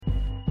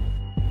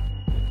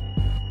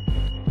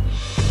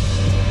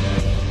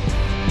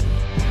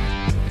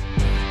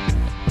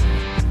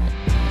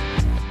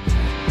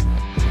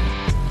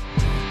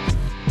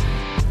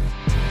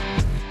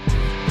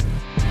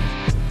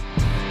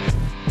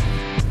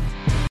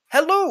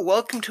Hello,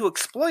 welcome to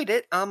Exploit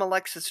It. I'm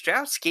Alexis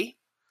Jowski.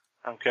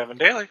 I'm Kevin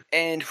Daly.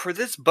 And for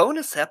this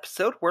bonus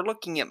episode, we're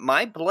looking at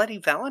My Bloody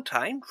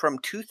Valentine from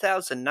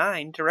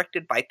 2009,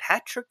 directed by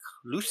Patrick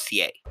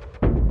Lussier.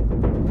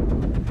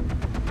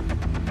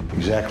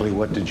 Exactly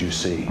what did you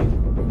see?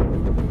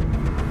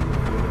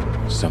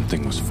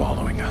 Something was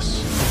following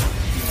us.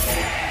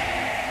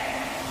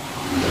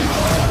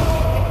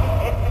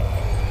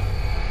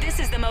 This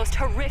is the most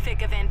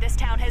horrific event this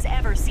town has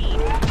ever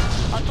seen.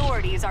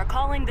 Authorities are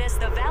calling this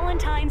the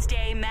Valentine's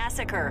Day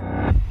Massacre.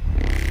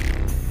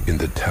 In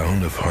the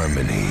town of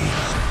Harmony,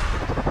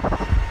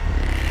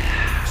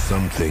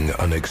 something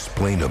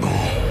unexplainable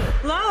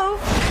Hello?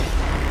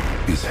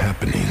 is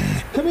happening.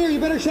 Come here,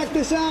 you better check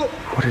this out.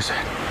 What is it?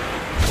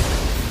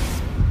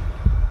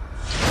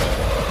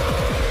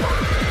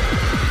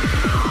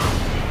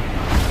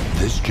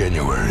 This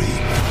January,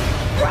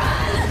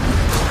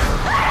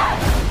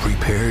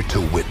 prepare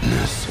to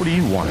witness What do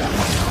you want?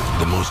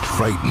 the most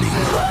frightening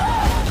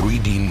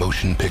 3D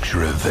motion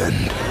picture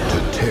event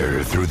to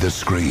tear through the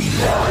screen.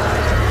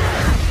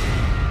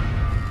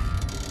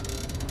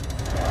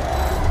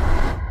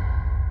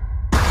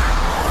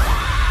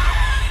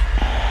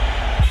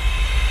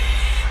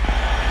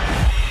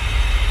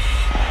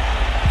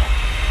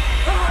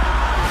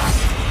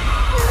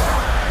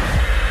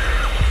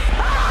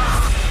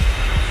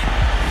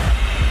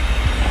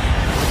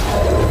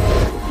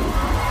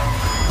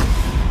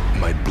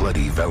 My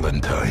Bloody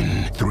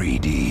Valentine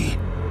 3D.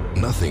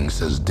 Nothing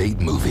says date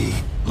movie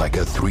like a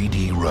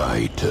 3D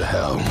ride to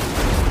hell.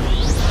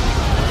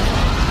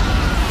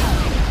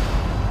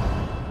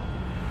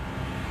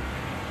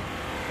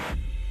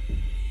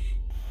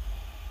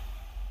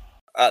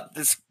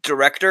 This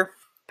director,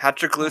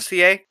 Patrick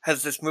Lussier,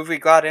 has this movie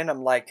got in.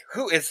 I'm like,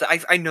 who is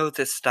that? I know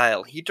this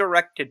style. He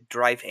directed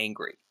Drive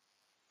Angry.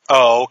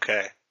 Oh,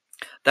 okay.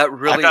 That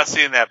really... I've not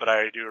seen that, but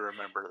I do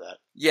remember that.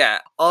 Yeah,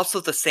 also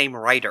the same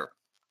writer,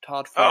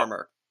 Todd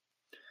Farmer,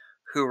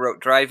 who wrote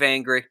Drive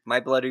Angry, My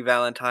Bloody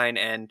Valentine,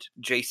 and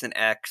Jason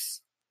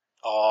X.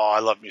 Oh, I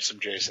love me some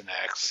Jason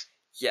X.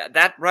 Yeah,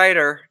 that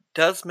writer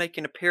does make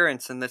an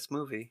appearance in this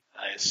movie.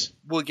 Nice.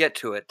 We'll get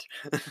to it.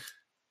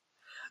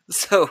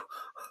 So,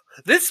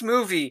 this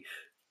movie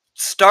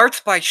starts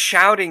by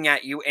shouting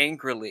at you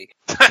angrily.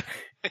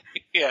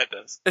 Yeah, it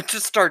does. It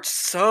just starts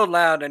so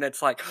loud, and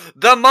it's like,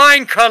 the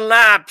mine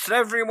collapsed!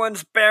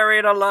 Everyone's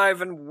buried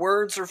alive, and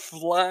words are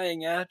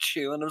flying at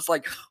you. And it's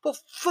like, well,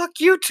 fuck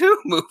you too,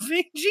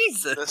 movie.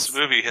 Jesus. This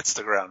movie hits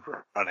the ground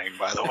running,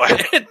 by the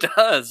way. It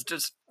does.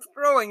 Just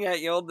throwing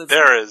at you all this...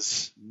 There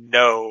is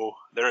no,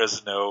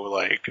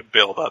 like,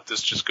 build-up.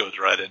 This just goes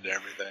right into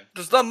everything.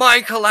 Just the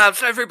mine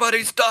collapsed,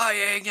 everybody's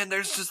dying, and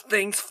there's just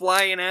things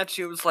flying at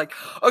you. It's like,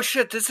 oh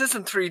shit, this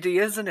isn't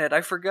 3D, isn't it?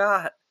 I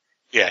forgot.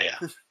 Yeah.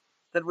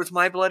 That was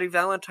My Bloody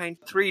Valentine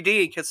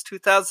 3D, because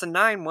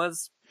 2009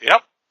 was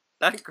Yep.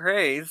 that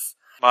craze.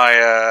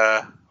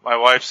 My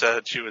wife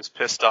said she was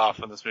pissed off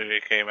when this movie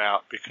came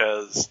out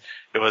because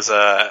it was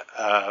a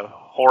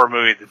horror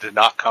movie that did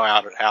not come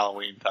out at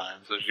Halloween time,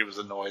 so she was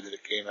annoyed that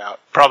it came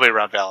out probably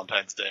around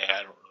Valentine's Day.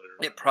 I don't really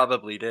remember. It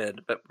probably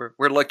did, but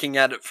we're looking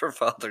at it for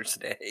Father's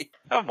Day.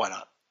 Oh, why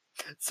not?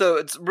 So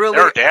it's really...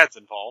 There were dads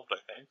involved, I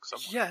think.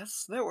 Somewhere.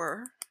 Yes, there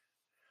were.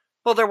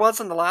 Well, there was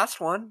in the last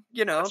one,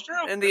 you know. That's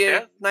true. In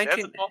the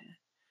 19...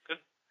 Good.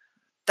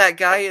 That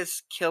guy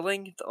is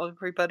killing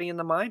everybody in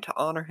the mine to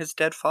honor his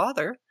dead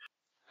father.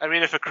 I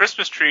mean, if a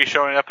Christmas tree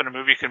showing up in a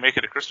movie can make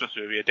it a Christmas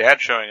movie, a dad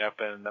showing up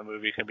in a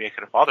movie can make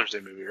it a Father's Day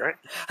movie, right?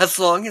 As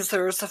long as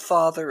there is a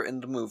father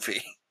in the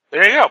movie.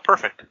 There you go.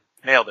 Perfect.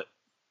 Nailed it.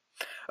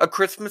 A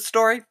Christmas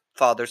Story,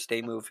 Father's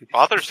Day movie.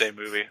 Father's Day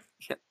movie.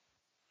 Yeah.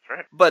 That's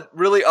right. But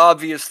really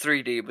obvious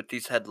 3D with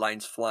these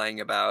headlines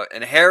flying about.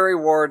 And Harry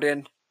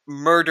Warden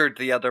murdered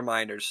the other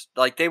miners.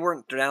 Like, they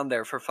weren't down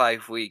there for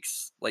 5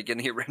 weeks, like in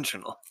the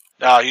original.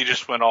 No, he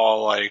just went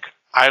all like,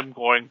 I'm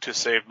going to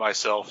save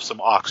myself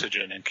some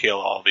oxygen and kill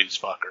all these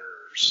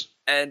fuckers.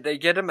 And they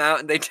get him out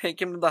and they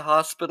take him to the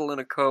hospital in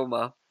a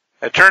coma.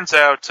 It turns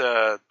out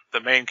the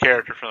main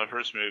character from the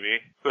first movie,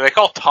 who they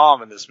call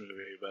Tom in this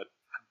movie, but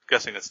I'm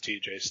guessing it's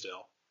TJ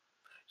still.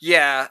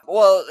 Yeah,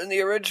 well, in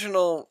the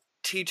original,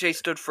 TJ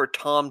stood for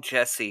Tom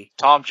Jesse.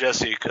 Tom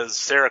Jesse, because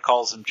Sarah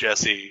calls him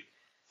Jesse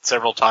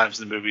several times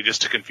in the movie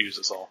just to confuse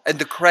us all. And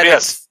the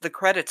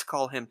credits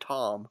call him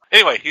Tom.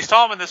 Anyway, he's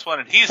Tom in this one,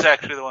 and he's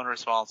actually the one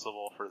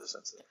responsible for this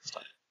incident this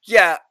time.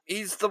 Yeah,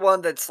 he's the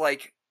one that's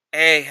like,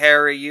 hey,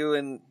 Harry, you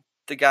and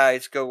the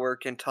guys go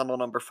work in tunnel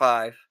number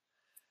 5.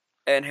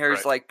 And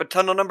Harry's like, but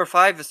tunnel number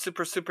 5 is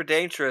super, super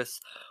dangerous.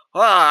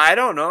 Well, I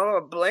don't know.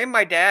 Blame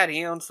my dad.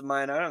 He owns the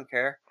mine. I don't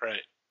care.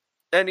 Right.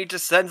 And he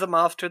just sends them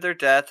off to their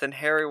death, and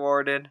Harry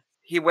Warden...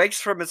 He wakes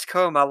from his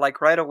coma,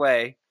 like, right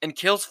away, and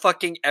kills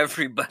fucking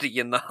everybody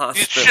in the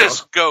hospital. He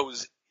just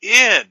goes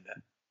in!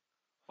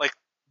 Like,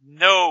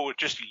 no,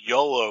 just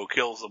YOLO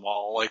kills them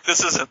all. Like,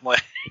 this isn't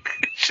like,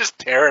 it's just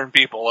tearing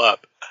people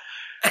up.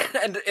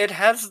 And it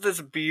has this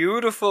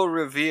beautiful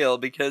reveal,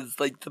 because,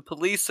 like, the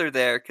police are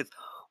there, because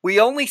we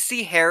only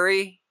see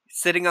Harry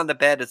sitting on the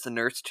bed as the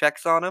nurse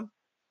checks on him.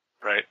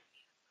 Right.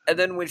 And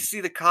then we see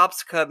the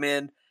cops come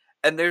in,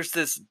 and there's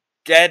this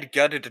dead,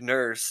 gutted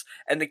nurse,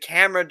 and the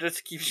camera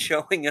just keeps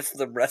showing us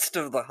the rest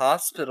of the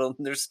hospital,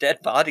 and there's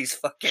dead bodies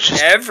fucking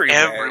Just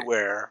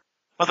everywhere.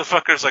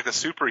 Motherfucker's like a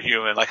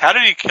superhuman. Like, how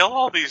did he kill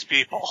all these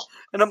people?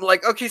 And I'm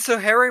like, okay, so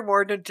Harry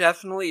Warden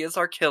definitely is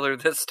our killer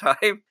this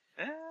time.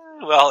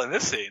 Well, in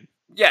this scene.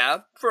 Yeah,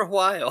 for a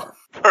while.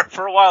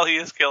 For a while, he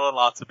is killing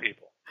lots of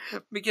people.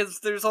 Because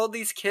there's all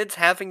these kids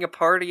having a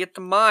party at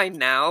the mine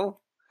now.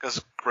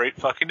 Because great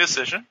fucking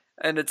decision.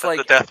 And it's at like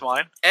the death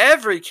mine.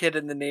 Every kid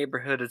in the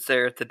neighborhood is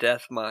there at the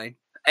death mine.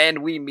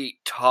 And we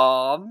meet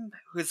Tom,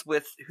 who's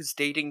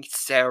dating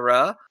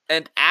Sarah,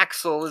 and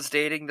Axel is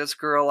dating this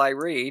girl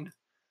Irene.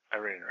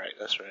 Irene, right,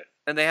 that's right.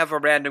 And they have a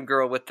random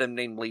girl with them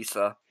named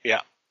Lisa.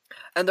 Yeah.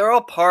 And they're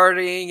all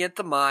partying at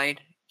the mine,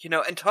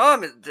 and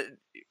Tom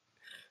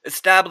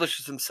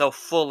establishes himself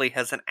fully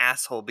as an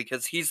asshole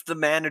because he's the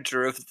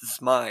manager of this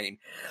mine,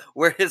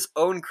 where his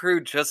own crew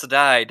just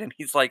died, and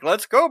he's like,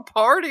 let's go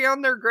party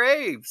on their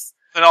graves.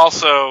 And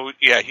also,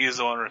 yeah, he's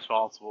the one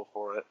responsible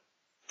for it.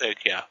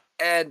 Yeah.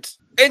 And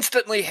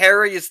instantly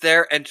Harry is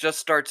there and just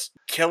starts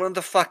killing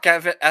the fuck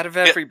out of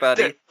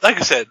everybody. Yeah, like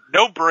I said,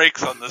 no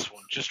breaks on this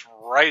one, just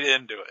right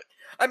into it.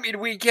 I mean,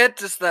 we get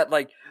just that,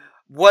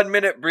 1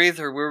 minute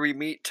breather where we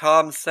meet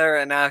Tom,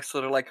 Sarah, and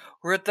Axel. They're like,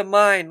 we're at the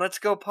mine, let's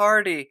go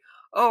party.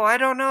 Oh, I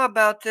don't know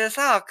about this.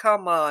 Oh,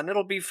 come on,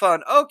 it'll be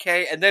fun.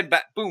 Okay, and then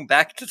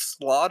back to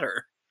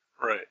slaughter.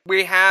 Right.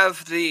 We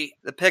have the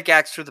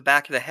pickaxe through the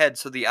back of the head,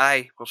 so the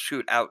eye will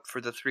shoot out for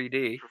the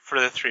 3D.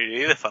 For the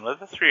 3D, the fun of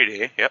the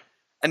 3D, yep.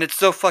 And it's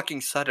so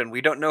fucking sudden. We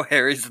don't know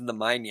Harry's in the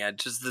mine yet.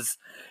 Just this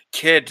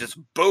kid,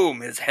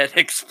 boom, his head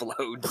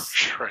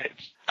explodes. Right.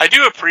 I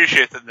do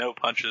appreciate that no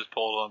punches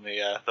pulled on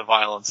the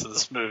violence of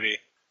this movie.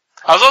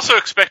 I was also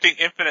expecting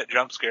infinite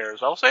jump scares.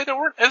 I'll say there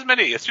weren't as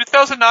many. It's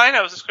 2009.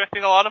 I was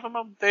expecting a lot of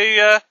them. They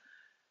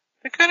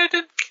kind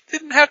of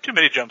didn't have too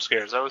many jump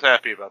scares. I was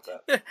happy about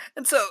that. Yeah,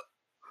 and so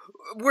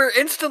we're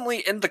instantly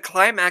in the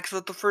climax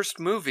of the first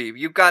movie.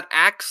 You've got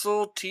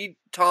Axel,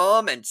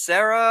 Tom, and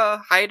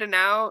Sarah hiding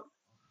out.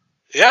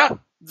 Yeah.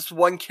 This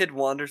one kid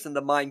wanders in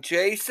the mine.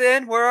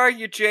 Jason, where are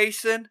you,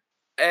 Jason?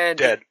 And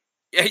dead.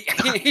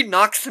 He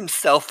knocks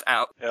himself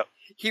out. Yep.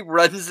 He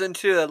runs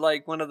into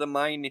one of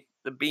the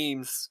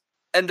beams.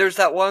 And there's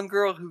that one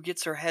girl who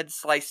gets her head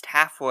sliced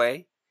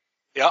halfway.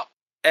 Yep.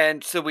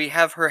 And so we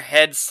have her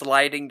head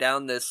sliding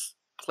down this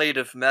plate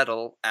of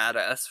metal at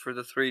us for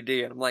the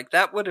 3D. And I'm like,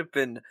 that would have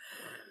been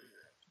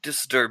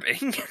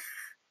disturbing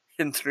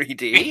in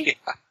 3D.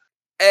 Yeah.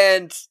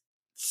 And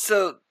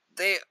so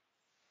they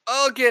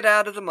all get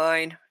out of the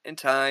mine in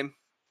time.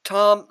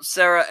 Tom,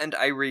 Sarah, and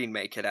Irene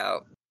make it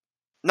out.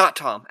 Not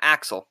Tom,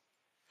 Axel.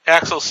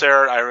 Axel,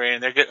 Sarah, and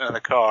Irene, they're getting in the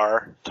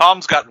car.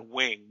 Tom's gotten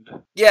winged.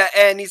 Yeah,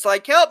 and he's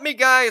like, help me,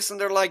 guys. And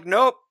they're like,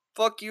 nope,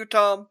 fuck you,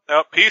 Tom.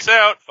 Nope, peace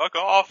out, fuck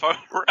off,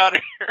 we're out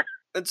of here.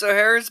 And so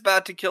Harry's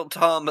about to kill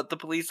Tom, but the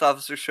police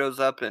officer shows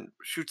up and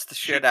shoots the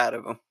shit out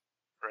of him.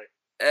 Right.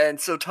 And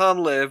so Tom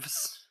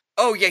lives.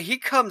 Oh, yeah, he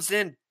comes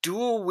in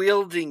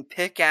dual-wielding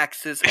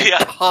pickaxes and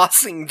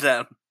tossing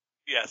them.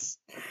 Yes.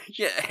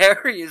 Yeah,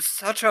 Harry is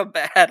such a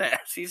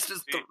badass. He's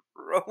just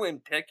throwing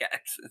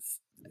pickaxes.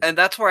 And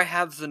that's where I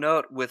have the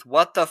note with,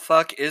 what the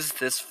fuck is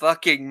this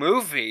fucking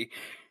movie?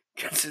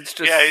 Because it's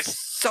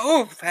just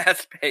so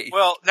fast-paced.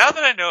 Well, now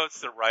that I know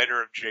it's the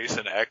writer of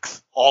Jason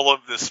X, all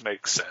of this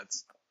makes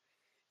sense.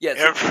 Yes.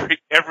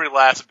 Every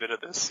last bit of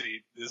this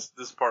scene, this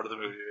part of the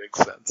movie makes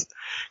sense.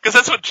 Because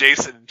that's what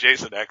Jason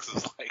X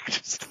is like,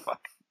 just fuck.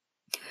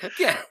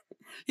 Yeah,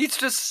 he's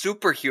just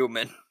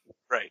superhuman.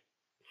 Right.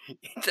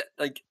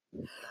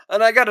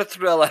 And I got a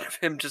thrill out of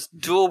him just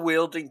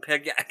dual-wielding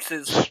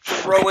pickaxes,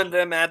 throwing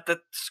them at the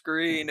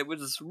screen. It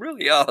was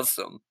really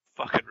awesome.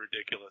 Fucking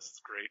ridiculous.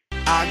 It's great.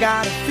 I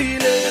got a feeling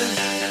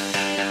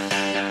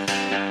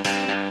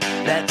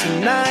that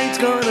tonight's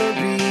gonna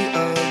be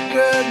a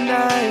good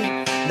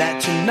night.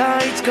 That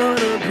tonight's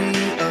gonna be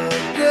a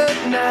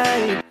good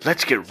night.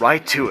 Let's get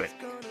right to it.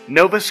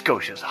 Nova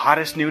Scotia's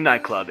hottest new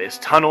nightclub is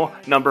Tunnel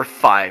Number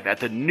 5 at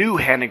the new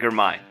Hanniger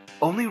Mine.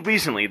 Only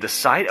recently the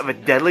site of a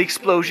deadly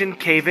explosion,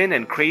 cave-in,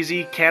 and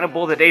crazy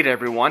cannibal that ate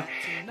everyone,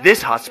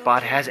 this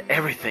hotspot has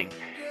everything.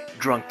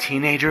 Drunk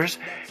teenagers,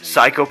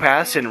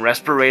 psychopaths in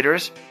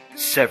respirators,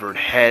 severed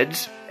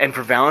heads, and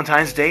for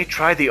Valentine's Day,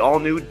 try the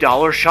all-new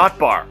Dollar Shot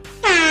Bar.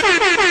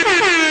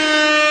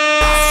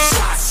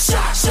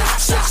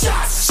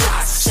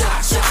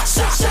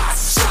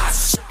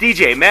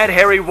 DJ Mad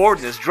Harry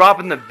Warden is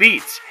dropping the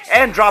beats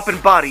and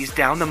dropping bodies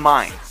down the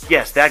mine.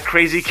 Yes, that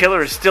crazy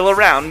killer is still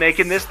around,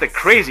 making this the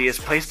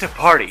craziest place to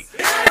party.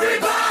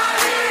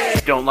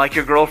 Everybody! Don't like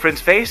your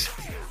girlfriend's face?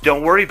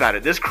 Don't worry about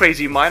it. This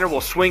crazy miner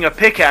will swing a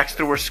pickaxe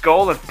through her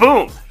skull and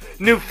boom!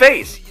 New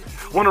face!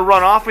 Want to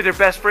run off with your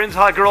best friend's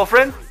hot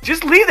girlfriend?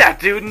 Just leave that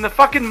dude in the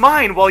fucking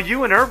mine while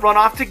you and her run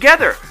off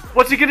together.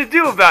 What's he gonna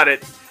do about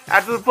it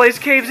after the place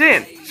caves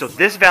in? So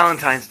this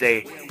Valentine's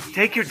Day,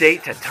 take your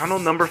date to Tunnel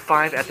Number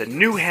 5 at the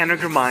new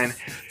Hanniger Mine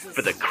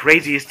for the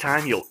craziest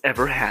time you'll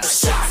ever have.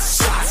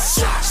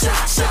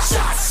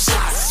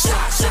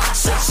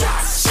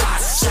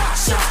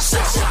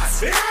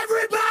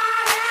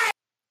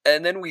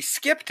 And then we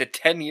skip to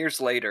 10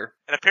 years later.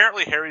 And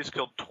apparently Harry's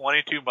killed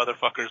 22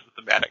 motherfuckers with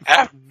the Matic. I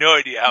have no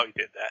idea how he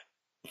did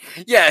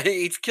that. Yeah,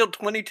 he's killed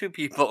 22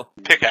 people.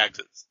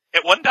 Pickaxes.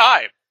 At one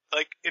time.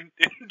 Like, in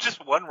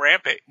just one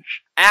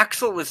rampage.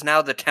 Axel is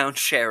now the town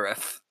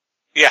sheriff.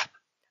 Yeah.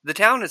 The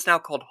town is now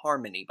called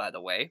Harmony, by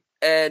the way.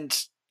 And,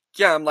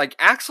 yeah, I'm like,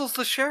 Axel's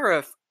the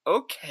sheriff.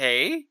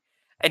 Okay.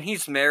 And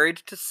he's married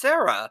to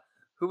Sarah,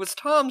 who was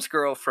Tom's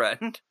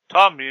girlfriend.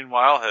 Tom,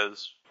 meanwhile,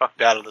 has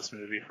fucked out of this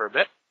movie for a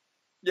bit.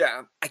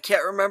 Yeah. I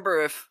can't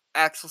remember if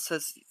Axel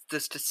says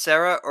this to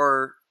Sarah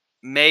or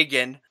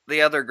Megan,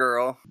 the other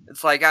girl.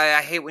 It's like,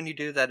 I hate when you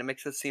do that. It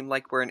makes it seem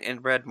like we're an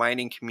inbred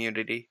mining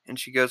community. And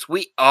she goes,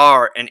 we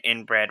are an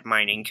inbred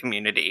mining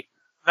community.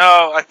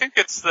 No, I think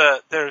it's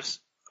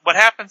what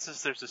happens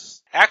is there's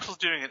this, Axel's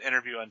doing an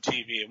interview on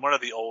TV, and one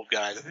of the old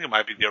guys, I think it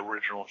might be the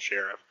original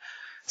sheriff,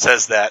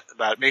 says that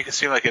about make it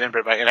seem like an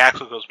inbred mining, and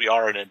Axel goes, we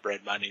are an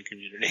inbred mining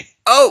community.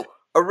 Oh!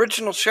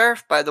 Original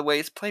sheriff, by the way,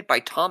 is played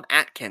by Tom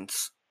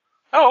Atkins.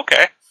 Oh,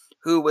 okay.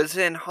 Who was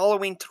in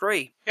Halloween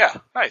 3. Yeah,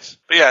 nice.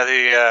 But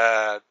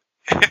yeah,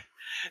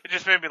 it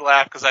just made me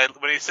laugh, because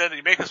when he said,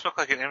 you make us look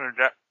like an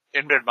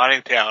inbred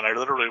mining town, I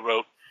literally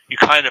wrote, you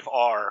kind of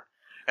are.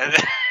 And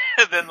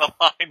then the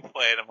line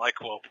played, I'm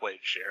like, well played,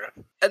 Sheriff.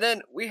 And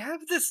then we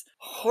have this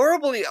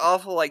horribly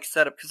awful,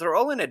 setup, because they're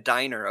all in a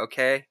diner,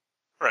 okay?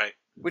 Right.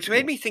 Which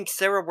made me think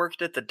Sarah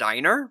worked at the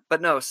diner,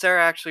 but no,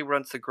 Sarah actually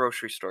runs the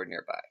grocery store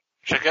nearby.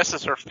 Which I guess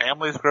is her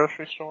family's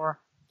grocery store?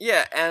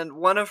 Yeah, and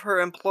one of her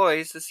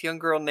employees, this young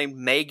girl named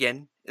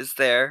Megan, is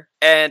there.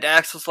 And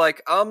Axel's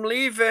like, I'm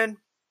leaving.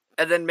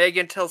 And then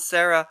Megan tells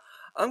Sarah,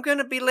 I'm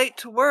gonna be late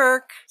to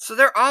work. So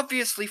they're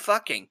obviously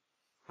fucking.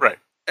 Right.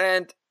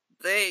 And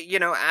they,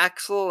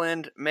 Axel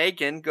and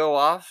Megan go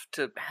off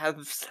to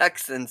have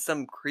sex in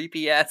some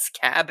creepy-ass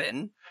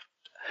cabin.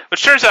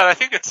 Which turns out, I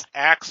think it's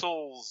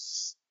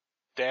Axel's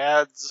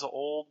dad's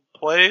old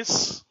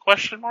place?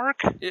 Question mark?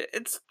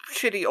 It's a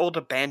shitty old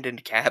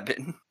abandoned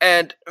cabin.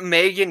 And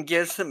Megan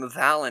gives him a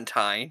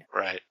Valentine.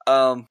 Right.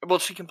 Well,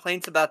 she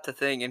complains about the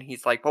thing, and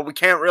he's like, well, we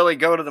can't really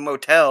go to the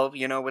motel,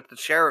 with the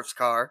sheriff's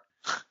car.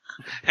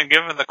 And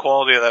given the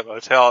quality of that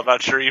motel, I'm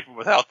not sure even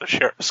without the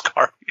sheriff's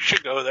car, you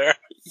should go there.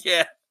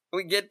 Yeah,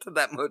 we get to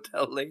that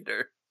motel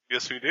later.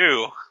 Yes, we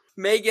do.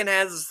 Megan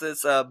has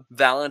this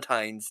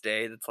Valentine's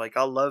Day that's like,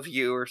 I'll love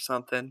you or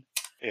something.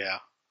 Yeah.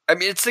 I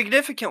mean, it's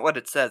significant what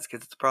it says,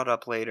 because it's brought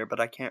up later, but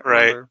I can't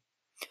remember.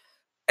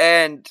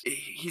 And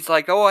he's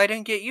like, oh, I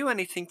didn't get you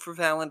anything for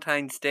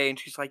Valentine's Day. And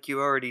she's like, you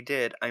already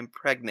did. I'm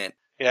pregnant.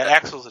 Yeah,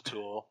 Axel's a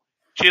tool.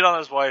 Cheat on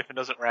his wife and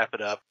doesn't wrap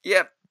it up.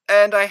 Yep.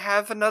 And I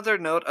have another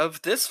note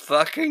of this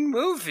fucking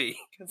movie.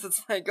 Because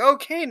it's like,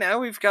 okay, now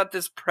we've got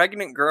this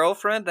pregnant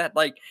girlfriend that,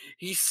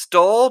 he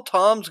stole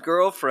Tom's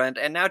girlfriend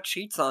and now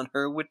cheats on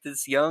her with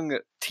this young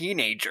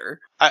teenager.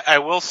 I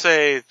will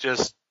say,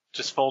 just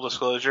full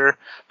disclosure,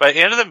 by the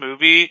end of the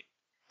movie,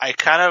 I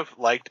kind of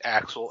liked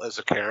Axel as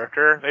a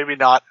character. Maybe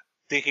not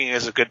thinking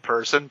as a good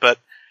person, but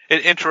an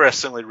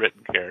interestingly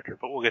written character.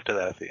 But we'll get to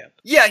that at the end.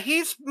 Yeah,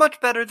 he's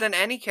much better than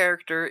any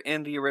character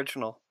in the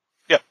original.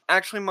 Yep.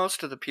 Actually,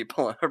 most of the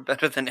people are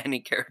better than any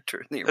character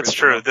in the original. That's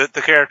true.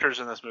 The characters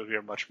in this movie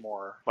are much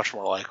more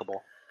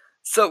likable.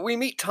 So we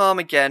meet Tom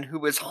again, who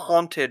was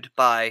haunted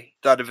by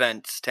that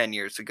events 10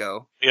 years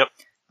ago. Yep.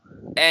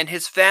 And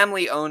his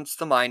family owns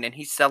the mine, and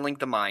he's selling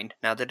the mine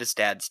now that his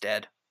dad's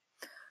dead.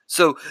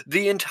 So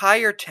the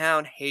entire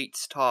town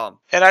hates Tom.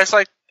 And I was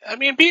like,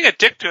 being a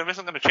dick to him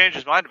isn't going to change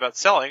his mind about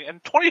selling.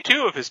 And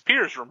 22 of his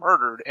peers were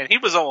murdered, and he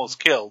was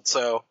almost killed.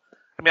 So,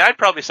 I'd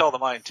probably sell the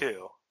mine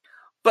too.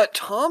 But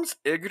Tom's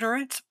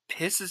ignorance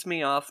pisses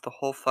me off the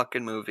whole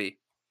fucking movie.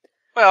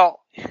 Well,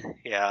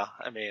 yeah,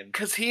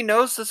 because he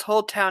knows this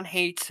whole town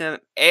hates him,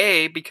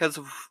 A, because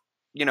of,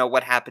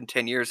 what happened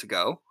 10 years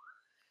ago.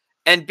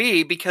 And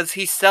B, because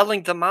he's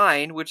selling the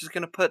mine, which is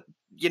going to put,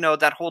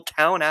 that whole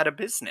town out of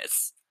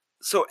business.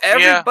 So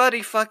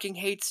everybody fucking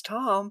hates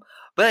Tom,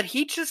 but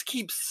he just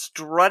keeps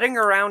strutting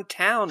around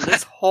town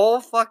this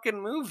whole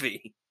fucking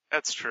movie.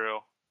 That's true.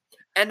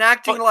 And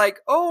acting like,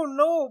 oh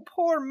no,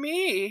 poor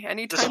me,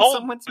 anytime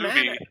someone's mad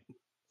at him.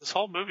 This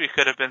whole movie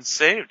could have been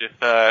saved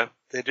if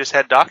they just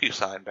had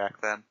DocuSign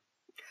back then.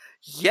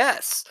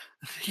 Yes.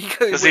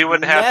 Because he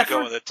wouldn't have to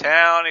go in the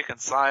town, he can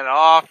sign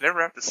off,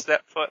 never have to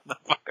step foot in the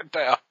fucking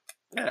town.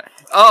 Yeah.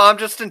 Oh, I'm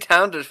just in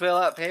town to fill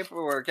out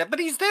paperwork. But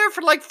he's there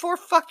for 4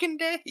 fucking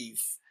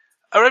days.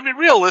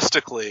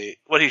 Realistically,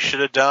 what he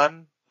should have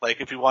done,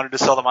 if he wanted to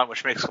sell the mine,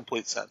 which makes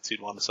complete sense,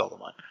 he'd want to sell the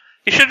mine.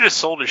 He should have just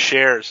sold his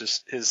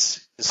shares,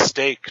 his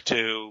stake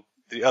to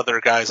the other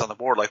guys on the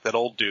board, like that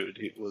old dude.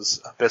 He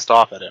was pissed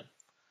off at him.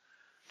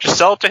 Just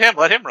sell it to him,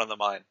 let him run the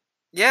mine.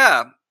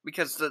 Yeah,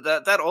 because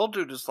that old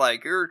dude is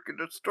like, you're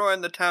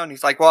destroying the town.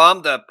 He's like, well,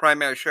 I'm the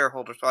primary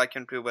shareholder, so I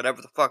can do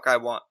whatever the fuck I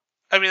want.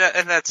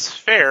 And that's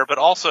fair, but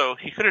also,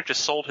 he could have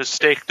just sold his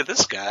stake to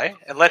this guy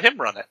and let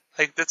him run it.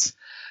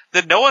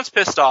 Then no one's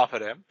pissed off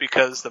at him,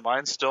 because the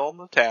mine's still in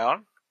the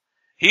town.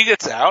 He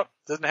gets out,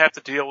 Doesn't have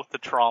to deal with the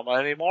trauma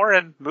anymore,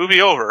 and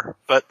movie over.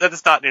 But that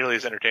is not nearly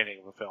as entertaining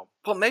of a film.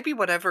 Well, maybe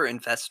whatever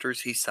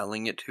investors he's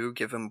selling it to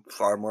give him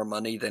far more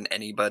money than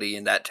anybody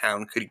in that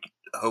town could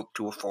hope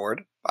to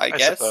afford, I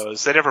guess.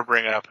 Suppose. They never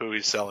bring up who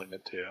he's selling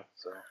it to.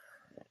 So.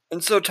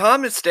 And so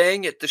Tom is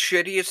staying at the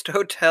shittiest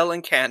hotel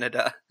in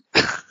Canada.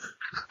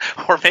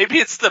 Or maybe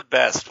it's the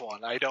best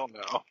one. I don't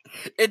know.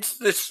 It's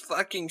this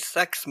fucking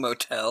sex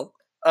motel.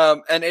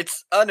 And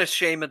it's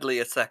unashamedly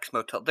a sex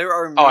motel. There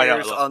are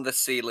mirrors on the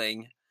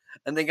ceiling.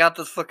 And they got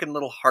this fucking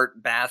little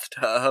heart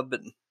bathtub.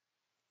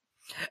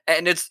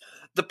 And it's...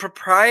 The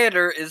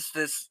proprietor is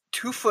this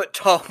 2-foot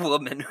tall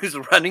woman who's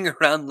running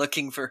around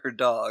looking for her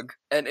dog.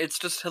 And it's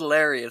just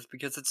hilarious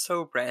because it's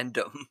so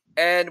random.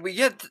 And we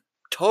get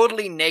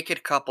totally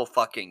naked couple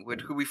fucking,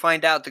 who we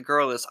find out the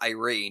girl is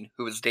Irene,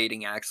 who was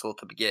dating Axel at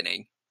the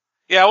beginning.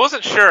 Yeah, I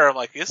wasn't sure. I'm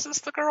like, is this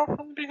the girl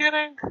from the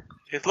beginning?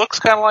 It looks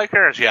kind of like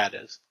her. Yeah, it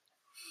is.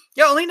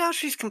 Yeah, only now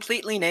she's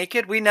completely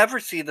naked. We never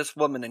see this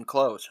woman in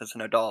clothes as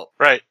an adult.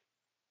 Right.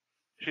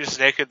 She's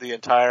naked the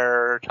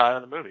entire time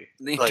in the movie.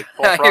 Like,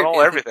 full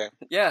frontal, everything.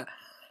 Yeah.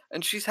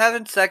 And she's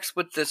having sex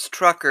with this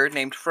trucker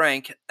named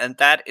Frank, and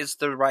that is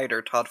the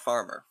writer, Todd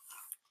Farmer.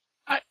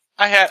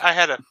 I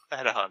had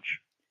a hunch.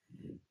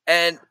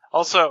 And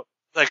also,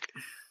 like,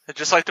 I'd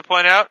just like to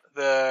point out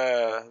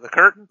the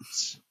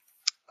curtains.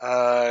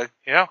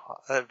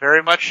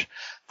 Very much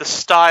the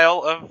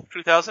style of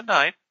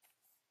 2009.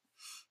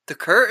 The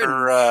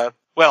curtains?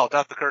 Well,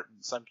 not the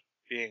curtains. I'm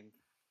being...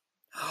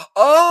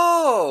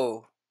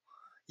 Oh!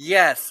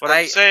 Yes. What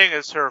I'm saying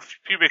is her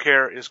pubic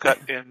hair is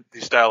cut in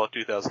the style of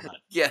 2009.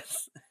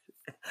 Yes.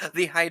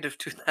 The height of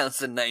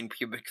 2009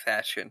 pubic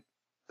fashion.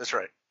 That's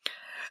right.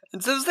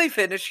 And so as they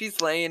finish,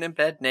 she's laying in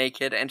bed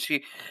naked, and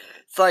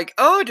it's like,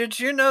 oh, did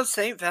you know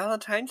St.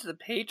 Valentine's the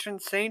patron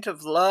saint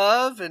of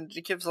love? And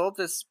it gives all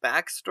this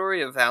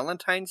backstory of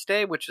Valentine's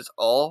Day, which is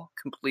all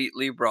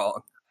completely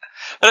wrong.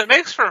 But it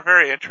makes for a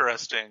very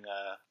interesting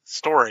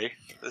story,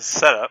 this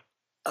setup.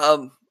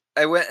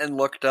 I went and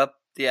looked up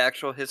the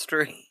actual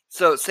history.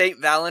 So St.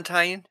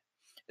 Valentine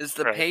is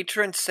the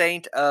patron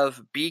saint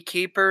of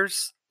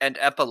beekeepers and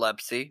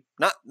epilepsy.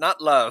 Not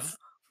love.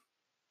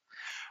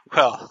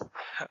 Well,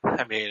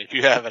 I mean, if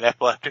you have an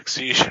epileptic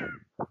seizure,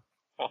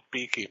 well,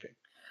 beekeeping.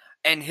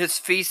 And his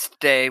feast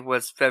day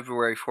was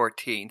February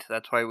 14th.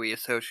 That's why we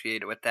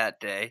associate it with that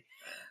day.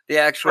 The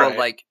actual,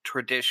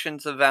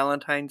 traditions of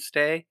Valentine's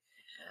Day,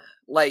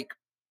 like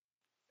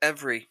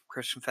every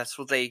Christian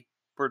festival, they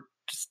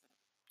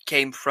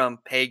came from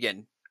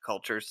pagan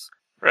cultures.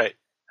 Right.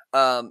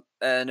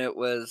 And it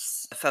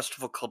was a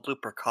festival called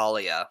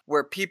Lupercalia,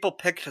 where people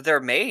picked their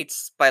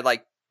mates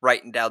by,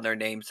 writing down their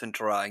names and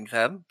drawing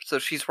them. So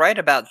she's right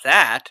about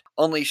that.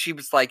 Only she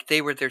was like,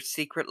 they were their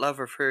secret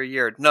lover for a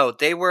year. No,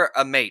 they were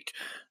a mate.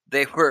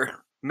 They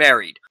were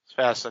married. It's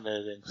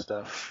fascinating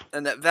stuff.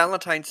 And that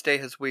Valentine's Day,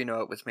 as we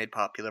know it, was made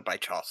popular by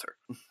Chaucer.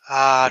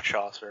 Ah,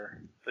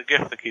 Chaucer. The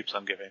gift that keeps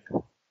on giving.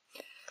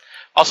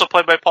 Also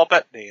played by Paul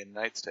Bettany in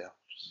Knight's Tale.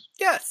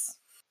 Yes.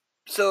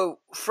 So,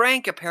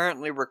 Frank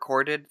apparently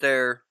recorded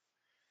their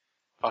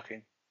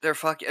fucking.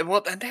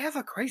 Well, and they have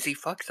a crazy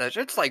fuck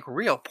session. It's like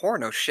real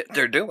porno shit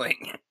they're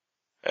doing.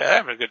 Yeah,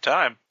 having a good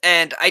time.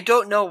 And I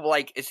don't know,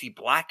 is he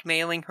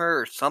blackmailing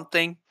her or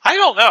something? I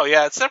don't know,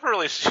 yeah, it's never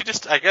really, she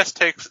just, I guess,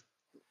 takes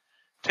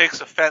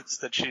offense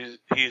that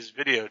he's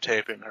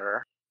videotaping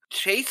her.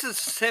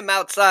 Chases him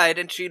outside,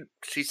 and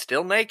she's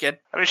still naked.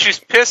 I mean, she's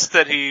pissed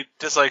that he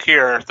just,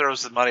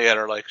 throws the money at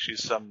her like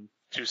she's some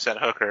 2-cent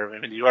hooker. I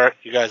mean,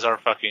 you guys are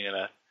fucking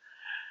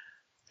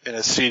in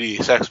a seedy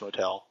sex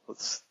motel.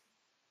 It's,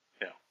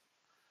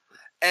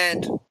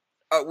 And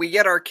we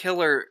get our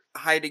killer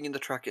hiding in the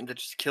truck and that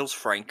just kills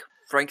Frank.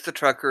 Frank the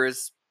trucker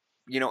is,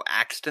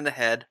 axed in the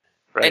head.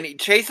 Right. And he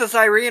chases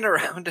Irene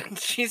around and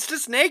she's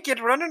just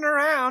naked running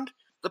around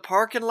the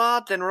parking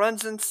lot, then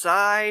runs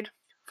inside,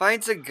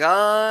 finds a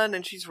gun,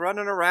 and she's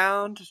running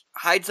around,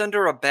 hides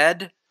under a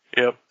bed.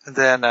 Yep. And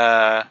then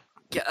our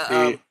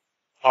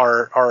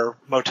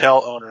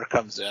motel owner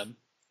comes in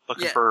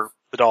looking for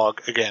the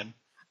dog again.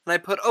 And I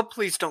put, oh,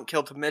 please don't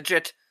kill the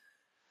midget.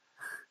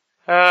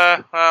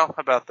 Well, how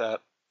about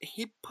that?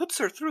 He puts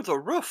her through the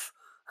roof.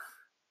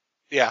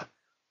 Yeah.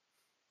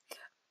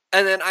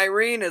 And then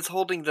Irene is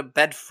holding the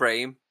bed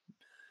frame.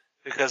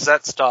 Because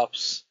that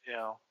stops,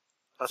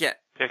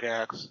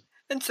 pickaxe.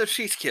 And so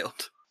she's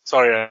killed.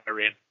 Sorry,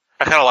 Irene.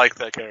 I kind of like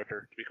that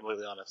character, to be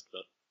completely honest.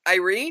 But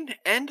Irene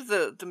and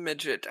the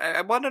midget.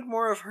 I wanted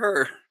more of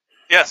her.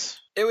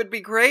 Yes. It would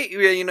be great,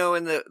 in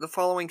the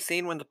following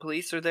scene when the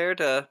police are there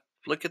to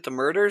look at the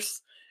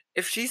murders.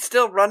 If she's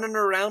still running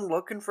around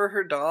looking for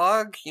her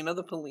dog,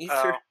 the police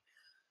are...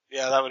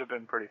 Yeah, that would have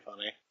been pretty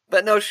funny.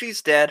 But no,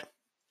 she's dead.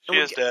 She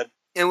is dead.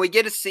 And we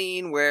get a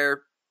scene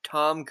where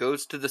Tom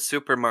goes to the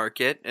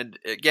supermarket, and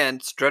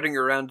again, strutting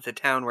around the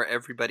town where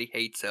everybody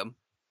hates him.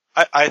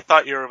 I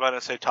thought you were about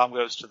to say Tom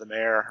goes to the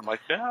mayor. I'm like,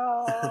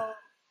 no.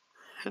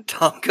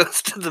 Tom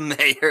goes to the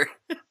mayor.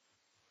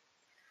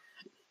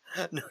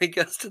 No, he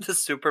goes to the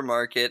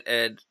supermarket,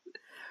 and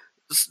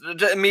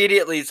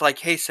immediately he's like,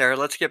 hey, Sarah,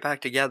 let's get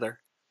back together.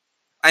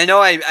 I know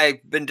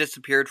I've been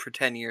disappeared for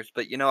 10 years,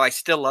 but, I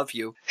still love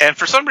you. And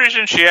for some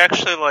reason, she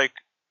actually,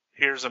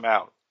 hears him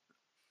out.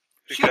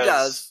 She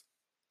does.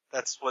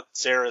 That's what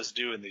Sarahs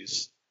do in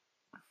these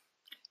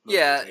movies,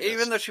 Yeah,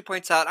 even though she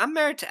points out, I'm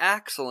married to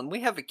Axel, and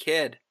we have a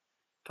kid.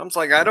 Tom's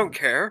like, I don't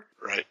care.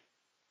 Right.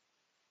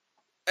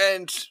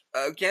 And,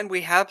 again,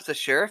 we have the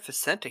sheriff has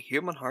sent a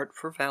human heart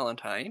for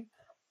Valentine.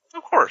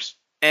 Of course.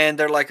 And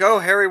they're like, oh,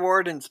 Harry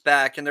Warden's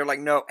back. And they're like,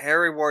 no,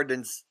 Harry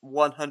Warden's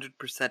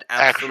 100%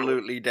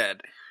 absolutely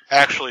dead.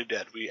 Actually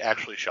dead. We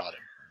actually shot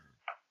him.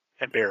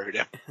 And buried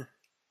him.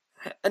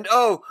 And,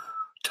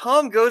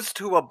 Tom goes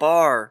to a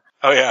bar.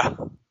 Oh, yeah.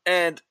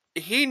 And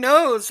he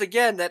knows,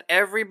 again, that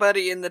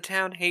everybody in the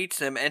town hates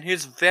him. And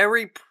his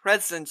very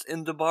presence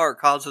in the bar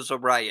causes a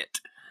riot.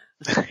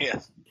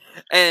 Yes.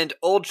 And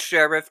old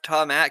Sheriff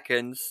Tom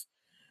Atkins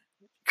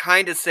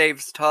kind of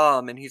saves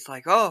Tom. And he's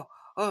like, oh,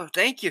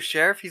 thank you,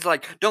 Sheriff. He's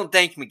like, don't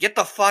thank me. Get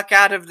the fuck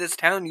out of this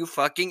town, you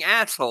fucking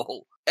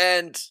asshole.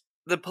 And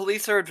the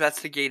police are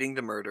investigating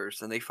the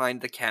murders, and they find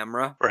the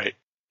camera. Right.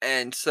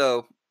 And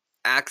so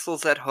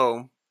Axel's at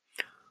home,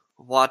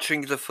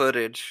 watching the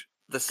footage,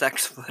 the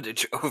sex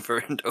footage, over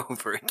and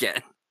over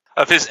again.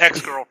 Of his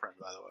ex-girlfriend,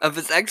 by the way. Of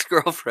his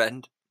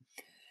ex-girlfriend.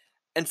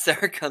 And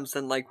Sarah comes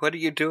in like, what are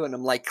you doing?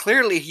 I'm like,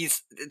 clearly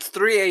it's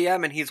 3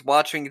 a.m. and he's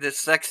watching this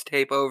sex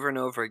tape over and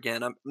over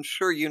again. I'm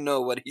sure you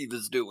know what he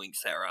was doing,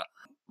 Sarah.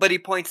 But he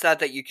points out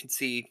that you can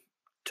see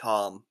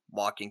Tom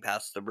walking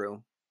past the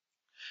room.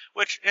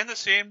 Which, in the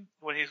scene,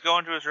 when he's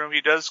going to his room,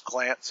 he does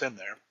glance in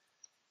there.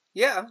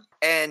 Yeah.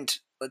 And,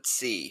 let's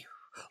see.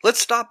 Let's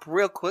stop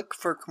real quick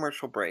for a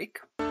commercial break.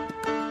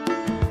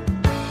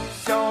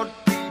 Short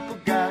people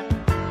got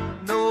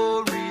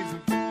no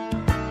reason.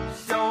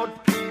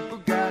 Short people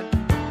got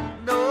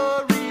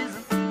no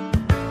reason.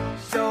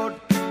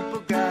 Short people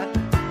got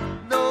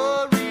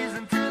no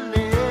reason to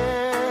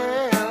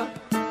live.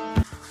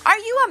 Are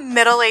you a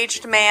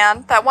middle-aged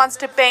man that wants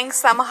to bang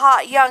some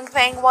hot young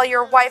thing while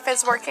your wife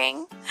is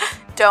working?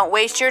 Don't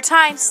waste your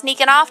time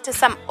sneaking off to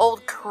some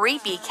old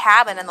creepy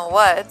cabin in the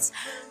woods.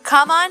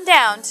 Come on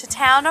down to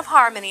Town of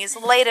Harmony's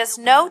latest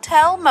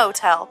no-tell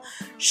motel,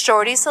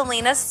 Shorty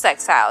Selena's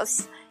Sex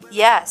House.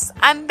 Yes,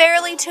 I'm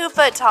barely 2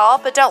 foot tall,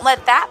 but don't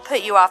let that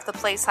put you off the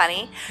place,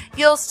 honey.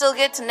 You'll still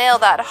get to nail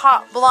that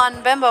hot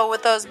blonde bimbo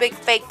with those big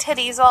fake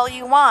titties all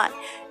you want.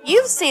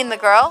 You've seen the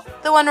girl,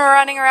 the one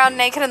running around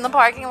naked in the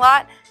parking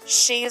lot.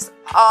 She's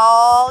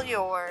all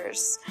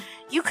yours.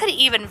 You could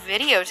even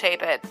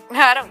videotape it.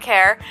 I don't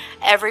care.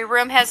 Every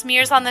room has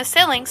mirrors on the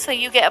ceiling, so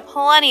you get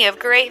plenty of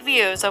great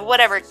views of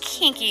whatever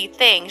kinky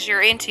things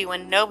you're into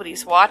when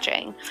nobody's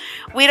watching.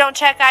 We don't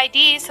check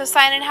ID, so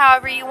sign in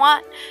however you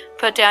want.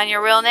 Put down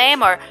your real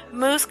name or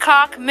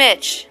Moosecock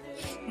Mitch.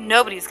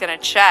 Nobody's gonna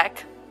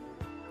check.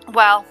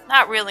 Well,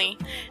 not really.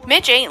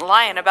 Mitch ain't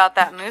lying about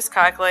that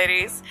moosecock,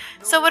 ladies.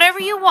 So whatever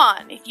you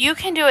want, you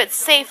can do it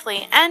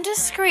safely and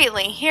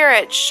discreetly here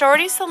at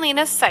Shorty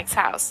Selena's Sex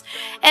House.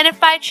 And if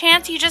by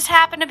chance you just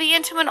happen to be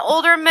into an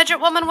older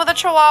midget woman with a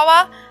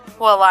chihuahua,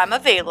 well, I'm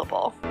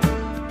available.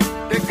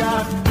 They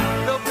got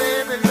no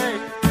baby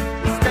leg,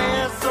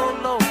 stand so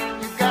low.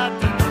 You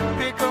got to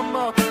pick 'em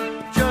up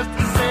just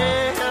to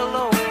say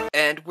hello.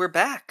 And we're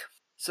back.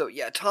 So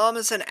yeah, Tom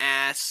is an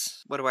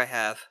ass. What do I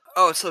have?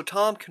 Oh, so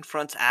Tom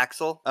confronts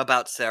Axel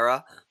about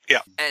Sarah.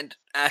 Yeah. And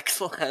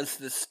Axel has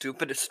the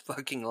stupidest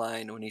fucking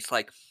line when he's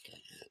like,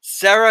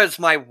 Sarah is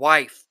my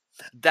wife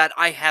that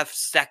I have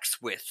sex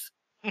with.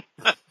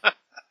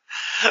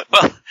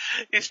 Well,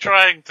 he's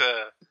trying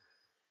to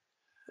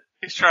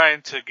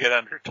get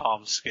under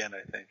Tom's skin,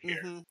 I think,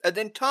 here. Mm-hmm. And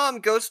then Tom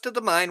goes to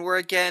the mine where,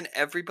 again,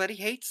 everybody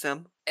hates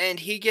him.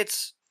 And he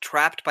gets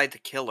trapped by the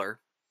killer.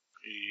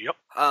 Yep.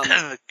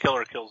 The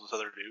killer kills this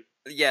other dude.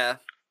 Yeah,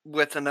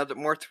 with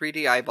more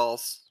 3D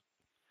eyeballs.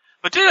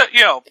 But to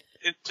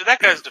that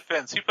guy's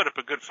defense, he put up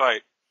a good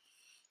fight.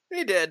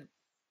 He did.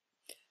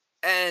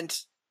 And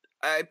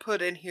I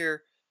put in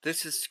here,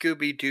 this is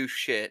Scooby-Doo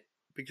shit.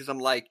 Because I'm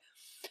like,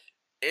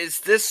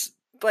 is this,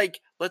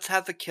 let's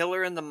have the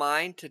killer in the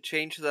mine to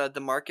change the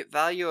market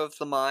value of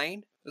the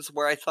mine? Is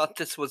where I thought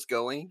this was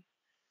going.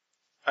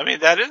 I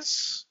mean, that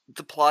is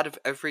the plot of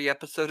every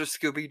episode of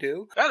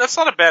Scooby-Doo. Yeah, that's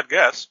not a bad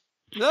guess.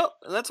 No,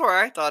 that's where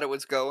I thought it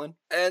was going.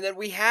 And then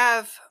we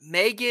have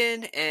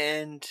Megan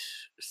and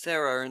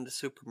Sarah are in the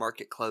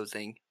supermarket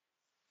closing.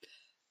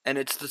 And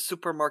it's the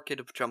supermarket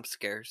of jump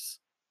scares.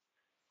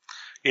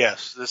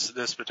 Yes,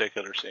 this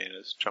particular scene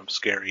is jump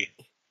scary.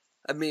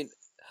 I mean,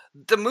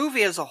 the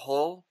movie as a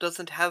whole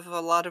doesn't have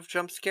a lot of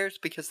jump scares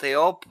because they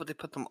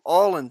put them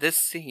all in this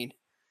scene.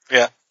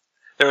 Yeah.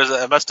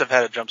 It must have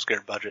had a jump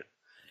scare budget.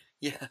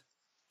 Yeah.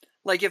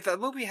 If a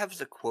movie has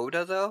a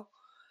quota, though,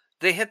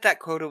 they hit that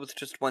quota with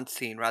just one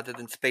scene rather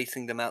than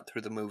spacing them out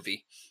through the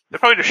movie. They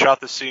probably just shot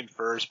this scene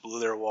first,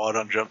 blew their wad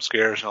on jump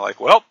scares, and they're like,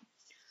 well,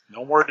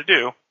 no more to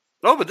do.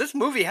 Oh, but this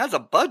movie has a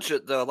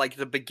budget, though.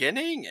 The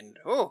beginning, and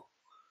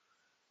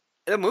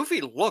the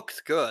movie looks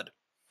good.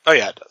 Oh,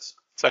 yeah, it does.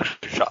 It's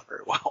actually shot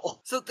very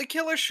well. So the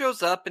killer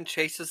shows up and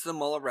chases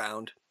them all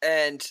around,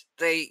 and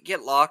they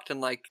get locked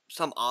in,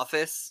 some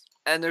office.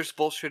 And there's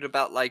bullshit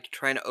about, like,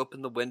 trying to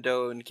open the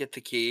window and get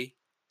the key.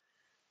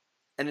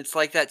 And it's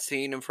like that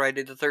scene in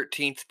Friday the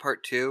 13th,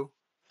 Part 2.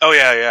 Oh,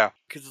 yeah.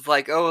 Because it's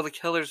like, oh, the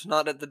killer's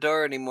not at the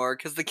door anymore,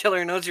 because the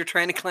killer knows you're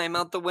trying to climb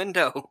out the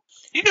window.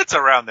 He gets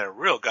around there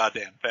real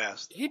goddamn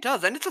fast. He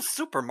does, and it's a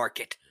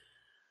supermarket.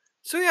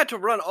 So he had to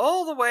run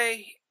all the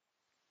way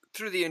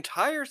through the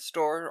entire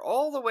store,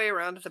 all the way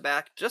around to the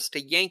back, just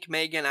to yank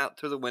Megan out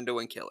through the window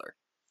and kill her.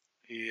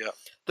 Yep.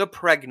 The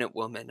pregnant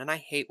woman, and I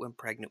hate when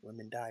pregnant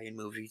women die in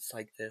movies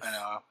like this.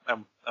 I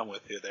know, I'm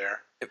with you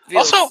there.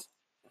 Feels...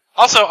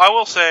 Also, I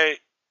will say,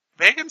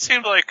 Megan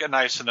seemed like a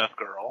nice enough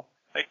girl.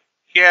 Like,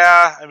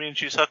 yeah, I mean,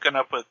 she's hooking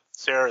up with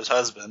Sarah's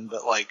husband,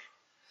 but like,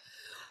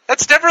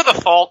 that's never the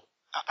fault.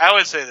 I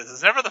always say this: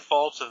 it's never the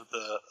fault of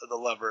the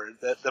lover,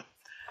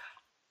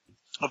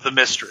 of the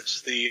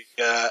mistress.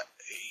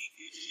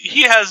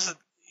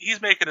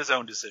 He's making his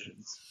own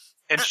decisions,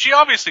 and she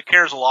obviously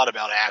cares a lot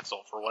about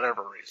Axel for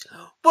whatever reason.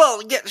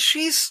 Well, yeah,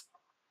 she's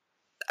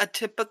a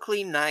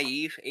typically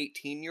naive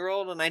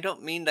 18-year-old, and I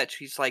don't mean that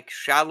she's like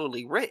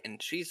shallowly written.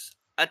 She's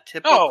a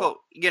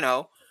typical,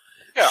 Yeah,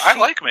 I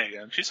like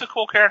Megan. She's a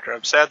cool character.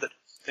 I'm sad that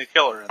they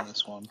kill her in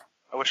this one.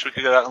 I wish we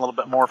could get out a little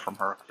bit more from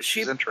her.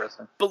 She's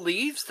interesting.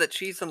 Believes that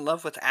she's in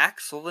love with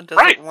Axel and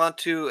doesn't want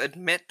to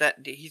admit that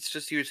he's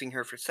just using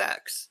her for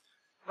sex.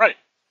 Right.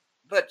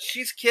 But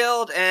she's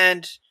killed,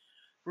 and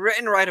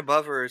written right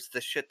above her is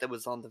the shit that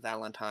was on the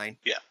Valentine.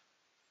 Yeah.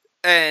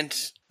 And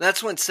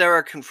that's when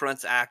Sarah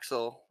confronts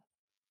Axel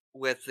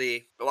with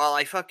well,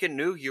 I fucking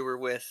knew you were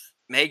with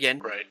Megan.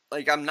 Right.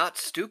 Like, I'm not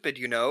stupid,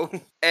 you know.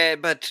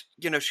 But,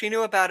 you know, she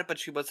knew about it, but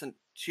she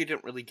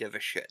didn't really give a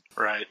shit.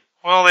 Right.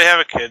 Well, they have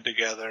a kid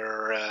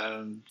together,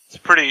 and it's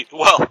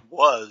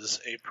was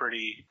a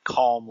pretty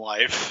calm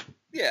life.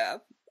 Yeah.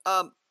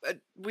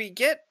 We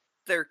get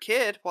their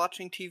kid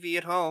watching TV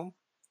at home.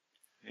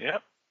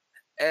 Yep.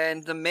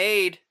 And the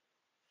maid,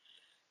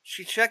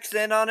 she checks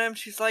in on him.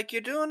 She's like,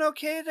 "You doing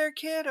okay there,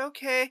 kid?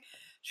 Okay."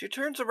 She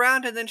turns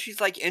around, and then she's,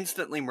 like,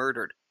 instantly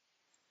murdered.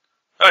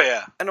 Oh,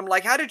 yeah. And I'm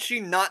like, how did she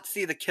not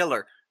see the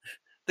killer?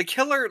 The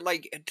killer,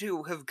 like,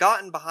 to have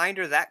gotten behind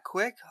her that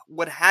quick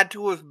would had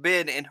to have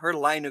been in her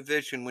line of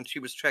vision when she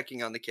was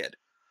checking on the kid.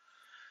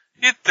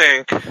 You'd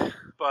think,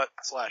 but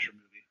slasher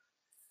movie.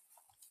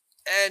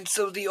 And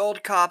so the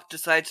old cop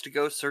decides to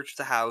go search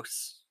the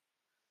house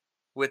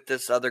with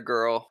this other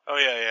girl. Oh,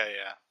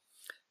 yeah.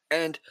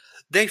 And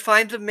they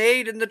find the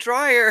maid in the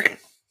dryer.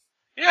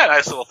 Yeah,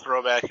 nice little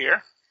throwback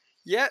here.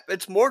 Yeah,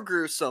 it's more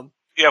gruesome.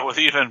 Yeah, with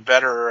even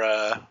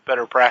better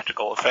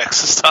practical effects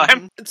this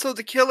time. And so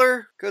the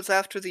killer goes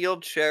after the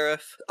old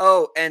sheriff.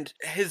 Oh, and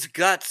his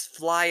guts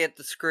fly at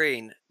the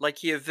screen. Like,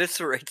 he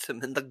eviscerates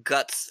him and the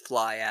guts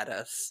fly at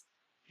us.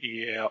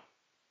 Yeah.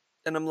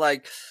 And I'm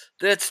like,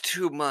 that's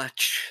too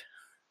much.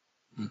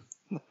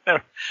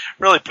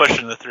 Really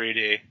pushing the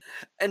 3D.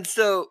 And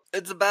so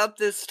it's about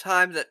this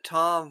time that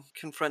Tom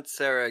confronts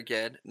Sarah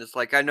again. And it's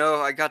like, I know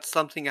I got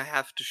something I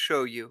have to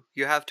show you.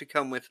 You have to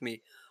come with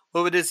me.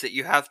 What is it?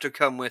 You have to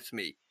come with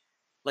me.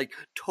 Like,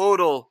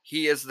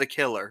 he is the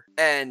killer.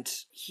 And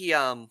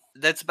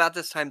that's about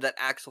this time that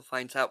Axel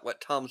finds out what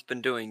Tom's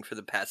been doing for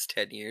the past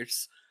 10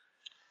 years.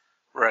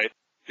 Right.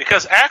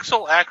 Because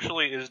Axel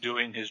actually is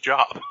doing his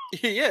job.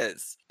 He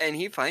is. And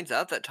he finds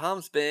out that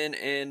Tom's been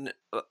in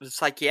a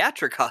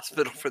psychiatric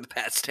hospital for the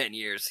past 10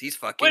 years. He's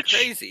fucking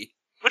crazy.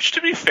 Which, to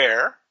be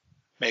fair,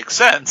 makes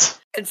sense.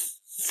 And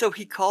so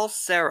he calls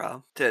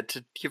Sarah to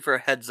give her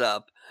a heads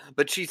up.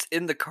 But she's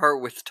in the car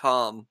with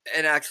Tom.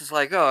 And Axel's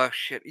like, oh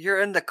shit, you're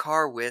in the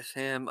car with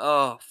him.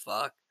 Oh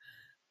fuck.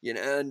 You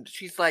know, and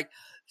she's like,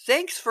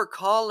 thanks for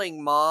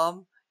calling,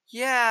 Mom.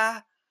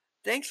 Yeah.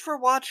 Thanks for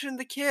watching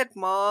the kid,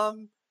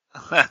 Mom.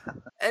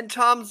 And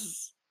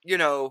Tom's,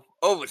 oh,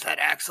 was that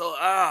Axel?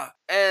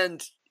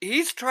 And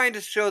he's trying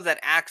to show that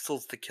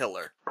Axel's the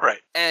killer.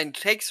 Right. And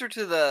takes her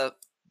to the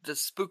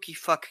spooky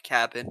fuck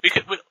cabin.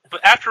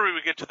 But after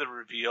we get to the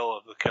reveal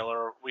of the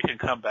killer, we can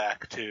come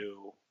back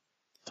to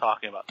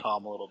talking about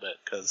Tom a little bit,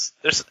 because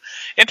there's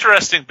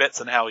interesting bits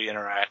in how he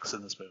interacts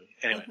in this movie.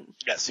 Anyway,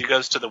 yes, he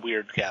goes to the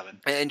weird cabin.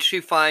 And she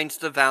finds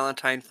the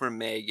Valentine from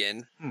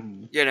Megan,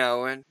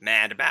 and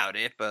mad about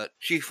it, but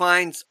she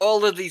finds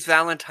all of these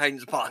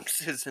Valentine's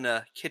boxes in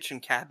a kitchen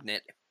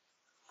cabinet.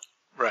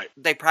 Right.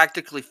 They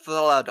practically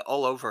fell out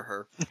all over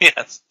her.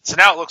 Yes. So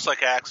now it looks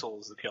like Axel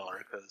is the killer,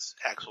 because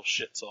Axel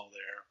shit's all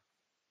there.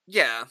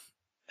 Yeah.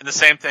 And the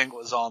same thing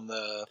was on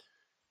the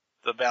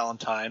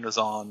Valentine was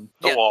on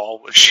the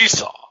wall, which she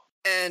saw.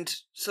 And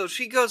so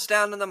she goes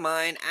down in the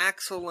mine.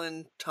 Axel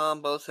and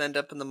Tom both end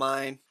up in the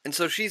mine. And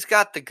so she's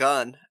got the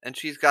gun, and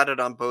she's got it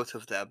on both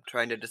of them,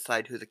 trying to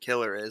decide who the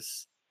killer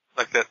is.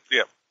 Like that,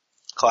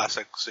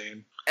 classic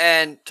scene.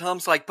 And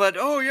Tom's like, but,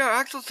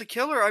 Axel's the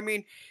killer. I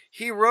mean,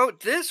 he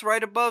wrote this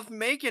right above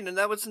Megan, and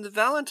that was in the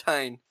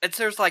Valentine. And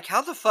Sarah's like,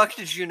 how the fuck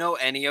did you know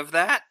any of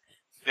that?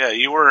 Yeah,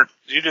 you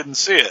didn't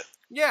see it.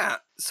 Yeah,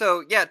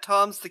 so,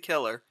 Tom's the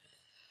killer.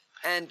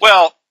 And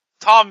well,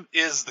 Tom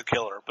is the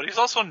killer, but he's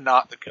also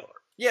not the killer.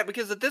 Yeah,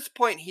 because at this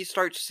point he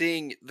starts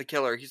seeing the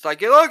killer. He's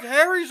like, look,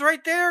 Harry's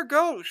right there.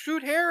 Go,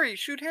 shoot Harry,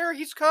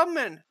 he's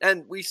coming.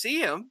 And we see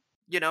him,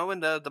 in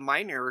the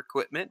miner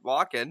equipment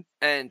walking.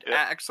 And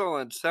Axel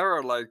and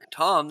Sarah are like,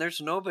 Tom,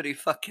 there's nobody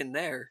fucking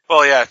there.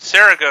 Well, yeah,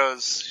 Sarah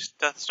goes,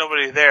 there's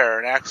nobody there.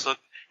 And Axel,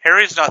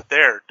 Harry's not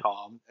there,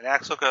 Tom. And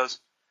Axel goes,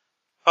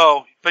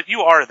 oh, but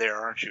you are there,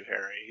 aren't you,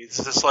 Harry? It's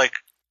this like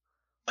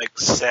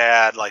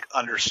sad,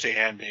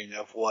 understanding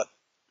of what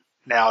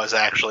now has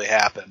actually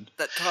happened.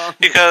 That Tom...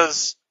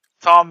 Because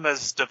Tom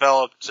has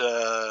developed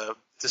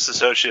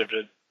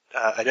dissociative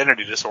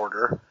identity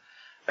disorder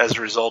as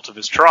a result of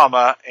his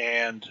trauma,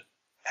 and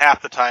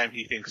half the time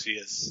he thinks he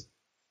is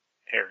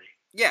Harry.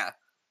 Yeah.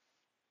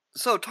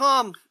 So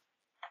Tom...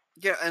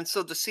 Yeah, and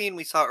so the scene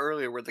we saw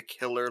earlier where the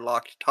killer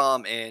locked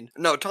Tom in...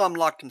 No, Tom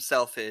locked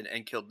himself in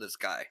and killed this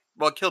guy.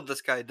 Well, killed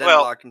this guy, then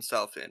locked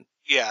himself in.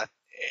 Yeah.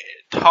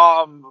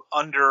 Tom,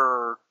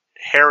 under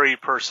Harry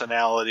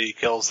personality,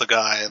 kills the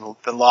guy and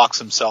then locks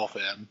himself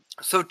in.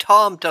 So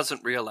Tom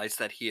doesn't realize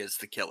that he is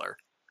the killer.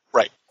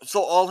 Right.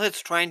 So all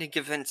his trying to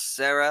convince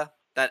Sarah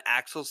that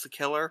Axel's the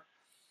killer,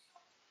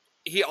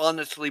 he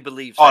honestly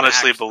believes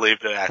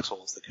believed that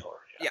Axel is the killer.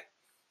 Yeah.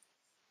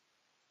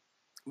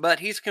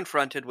 But he's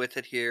confronted with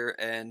it here,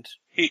 and...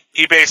 He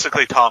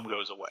basically, Tom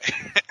goes away.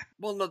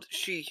 Well, no,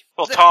 she...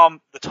 Well,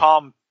 Tom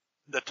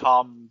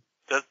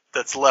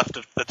that's left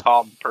of the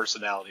Tom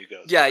personality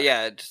goes.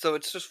 Yeah, so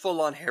it's just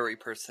full-on Harry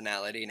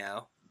personality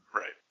now.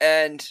 Right.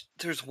 And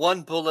there's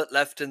one bullet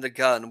left in the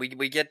gun.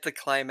 We get the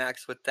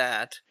climax with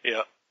that.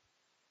 Yeah.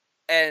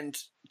 And,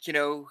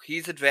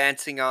 he's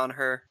advancing on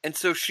her. And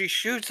so she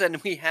shoots,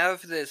 and we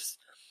have this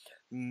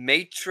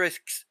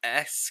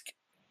Matrix-esque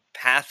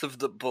path of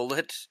the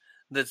bullet,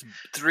 this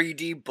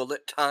 3D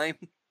bullet time.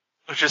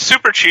 Which is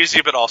super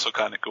cheesy, but also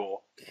kind of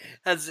cool.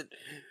 As it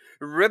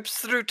rips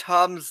through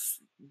Tom's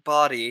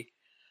body,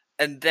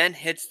 and then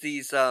hits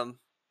these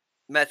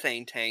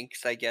methane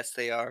tanks, I guess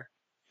they are.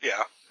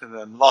 Yeah, and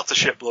then lots of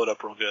shit blowed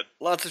up real good.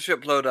 Lots of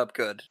shit blowed up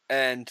good.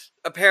 And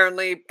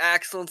apparently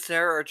Axel and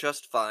Sarah are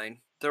just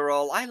fine. They're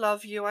all, I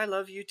love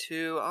you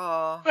too,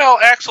 aw. Well,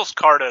 Axel's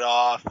carted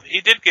off.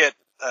 He did get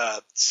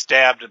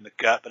stabbed in the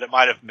gut, but it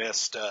might have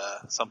missed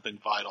something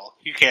vital.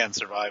 You can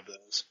survive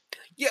those.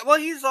 Yeah, well,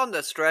 he's on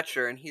the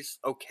stretcher, and he's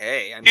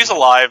okay. He's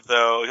alive,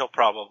 though. He'll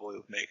probably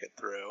make it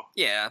through.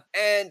 Yeah,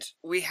 and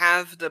we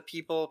have the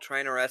people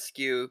trying to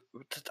rescue...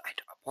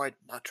 Why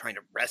not trying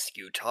to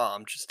rescue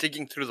Tom? Just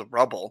digging through the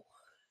rubble.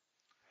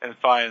 And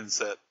finds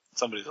that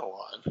somebody's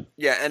alive.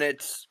 Yeah, and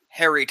it's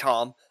Harry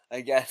Tom,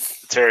 I guess.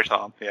 It's Harry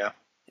Tom, yeah.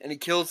 And he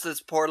kills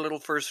this poor little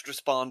first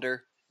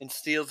responder and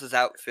steals his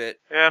outfit.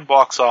 And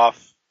walks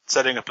off,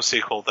 setting up a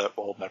sequel that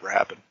will never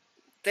happen.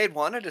 They'd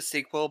wanted a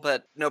sequel,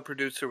 but no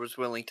producer was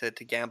willing to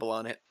gamble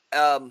on it.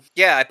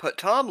 Yeah, I put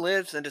Tom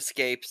lives and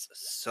escapes,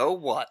 so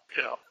what?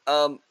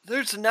 Yeah.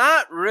 There's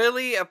not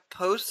really a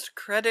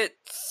post-credit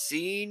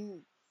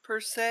scene,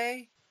 per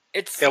se.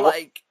 It's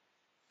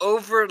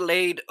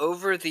overlaid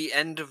over the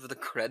end of the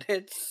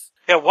credits.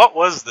 Yeah, what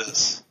was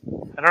this?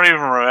 I don't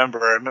even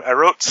remember. I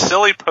wrote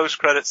silly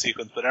post-credit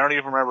sequence, but I don't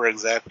even remember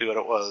exactly what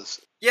it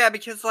was. Yeah,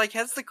 because,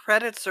 as the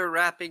credits are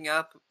wrapping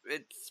up,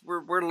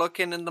 we're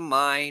looking in the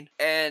mine,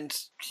 and,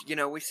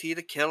 we see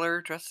the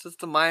killer dressed as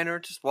the miner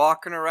just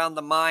walking around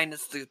the mine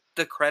as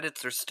the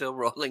credits are still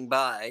rolling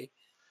by.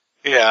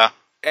 Yeah.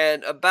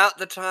 And about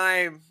the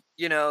time,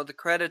 the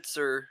credits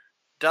are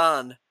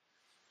done,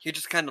 he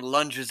just kind of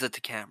lunges at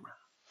the camera.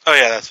 Oh,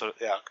 yeah,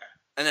 okay.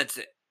 And that's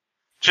it.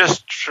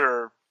 Just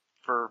for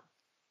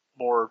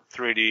more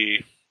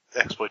 3D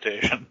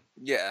exploitation.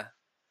 Yeah.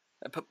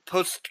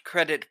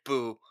 Post-credit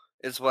boo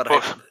is what I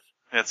put.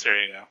 Yes,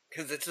 there you go.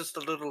 Because it's just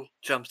a little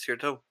jumps here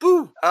to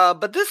boo.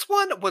 But this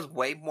one was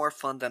way more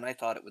fun than I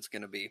thought it was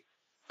going to be.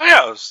 Oh,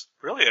 yeah, it was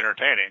really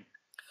entertaining.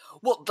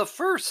 Well, the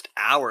first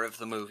hour of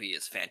the movie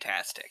is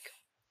fantastic.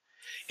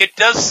 It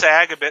does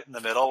sag a bit in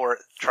the middle where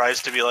it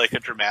tries to be like a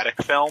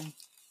dramatic film.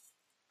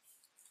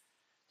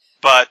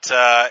 But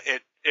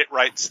it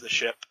rights the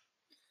ship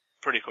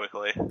pretty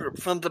quickly.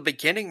 From the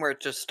beginning where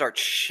it just starts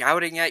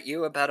shouting at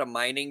you about a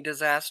mining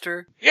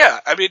disaster. Yeah,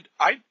 I mean,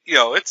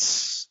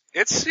 it's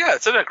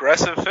an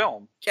aggressive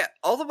film. Yeah,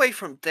 all the way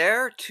from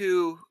there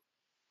to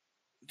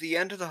the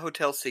end of the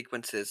hotel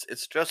sequences,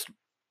 it's just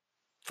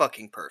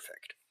fucking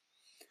perfect.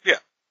 Yeah.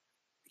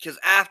 Because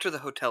after the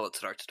hotel, it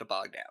starts to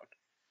bog down.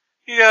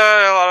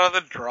 Yeah, a lot of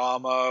the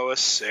drama with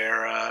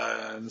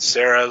Sarah, and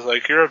Sarah's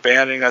like, you're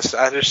abandoning us.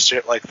 I just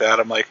shit like that.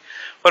 I'm like,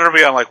 what are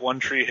we on,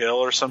 One Tree Hill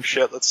or some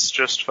shit? Let's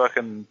just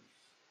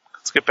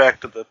let's get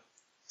back to the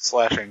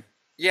slashing.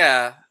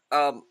 Yeah,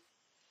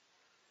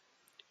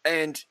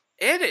 and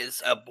it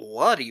is a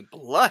bloody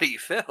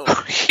film.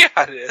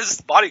 Yeah, it is.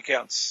 The body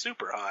count's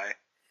super high.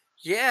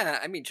 Yeah,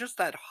 I mean, just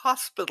that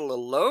hospital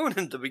alone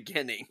in the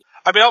beginning.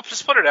 I mean, I'll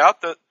just put it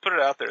out there.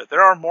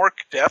 There are more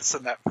deaths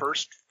in that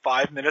first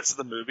 5 minutes of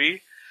the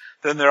movie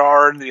than there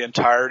are in the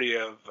entirety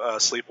of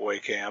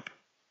Sleepaway Camp.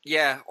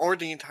 Yeah, or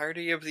the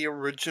entirety of the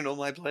original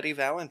My Bloody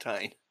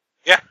Valentine.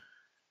 Yeah.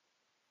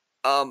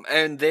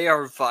 And they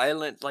are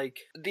violent. Like,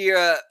 the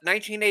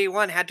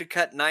 1981 had to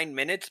cut 9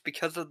 minutes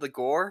because of the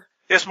gore.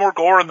 There's more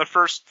gore in the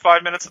first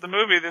 5 minutes of the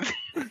movie than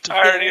the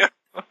entirety of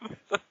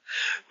the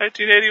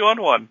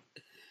 1981 one.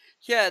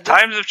 Yeah.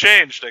 Times have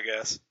changed, I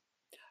guess.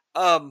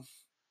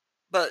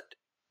 But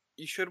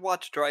you should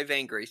watch Drive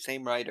Angry.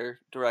 Same writer,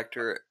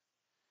 director.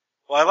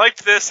 Well, I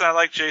liked this and I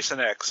liked Jason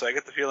X, so I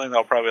get the feeling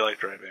I'll probably like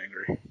Drive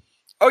Angry.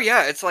 Oh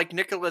yeah, it's like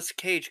Nicolas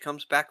Cage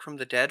comes back from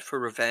the dead for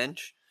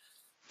revenge.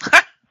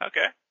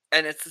 Okay.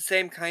 And it's the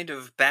same kind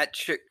of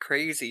batshit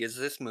crazy as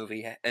this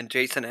movie and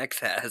Jason X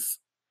has.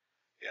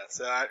 Yeah,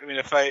 so I mean,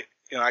 if I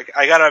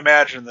gotta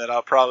imagine that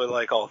I'll probably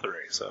like all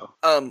three, so.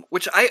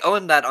 Which I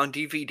own that on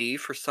DVD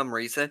for some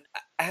reason.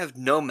 I have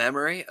no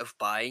memory of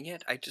buying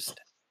it, I just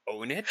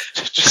own it.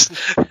 Just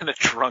in a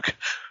trunk.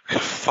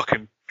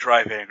 Fucking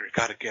Drive Angry,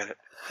 gotta get it.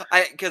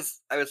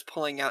 Because I was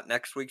pulling out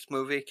next week's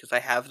movie, because I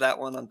have that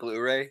one on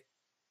Blu-ray.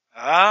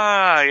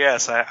 Ah,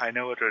 yes, I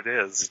know what it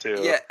is, too.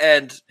 Yeah,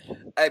 and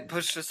I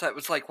pushed this, I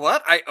was like,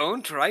 what? I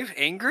own Drive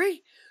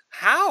Angry?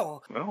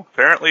 How? Well,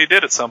 apparently you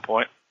did at some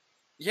point.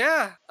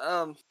 Yeah,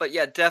 but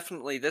yeah,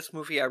 definitely, this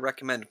movie I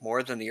recommend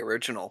more than the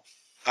original.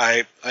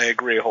 I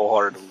agree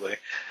wholeheartedly.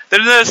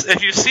 There's,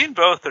 if you've seen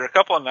both, there are a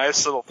couple of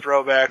nice little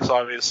throwbacks,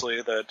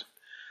 obviously,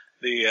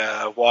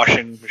 the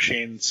washing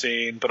machine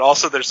scene, but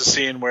also there's a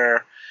scene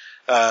where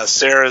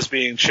Sarah's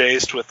being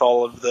chased with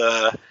all of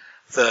the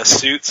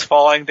suits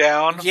falling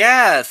down.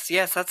 Yes,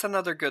 that's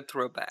another good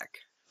throwback.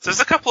 So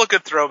there's a couple of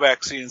good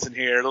throwback scenes in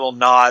here, little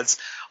nods.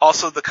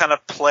 Also the kind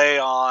of play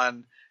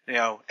on,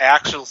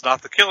 Axel's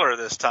not the killer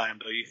this time,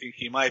 though you think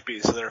he might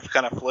be, so they're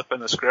kind of flipping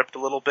the script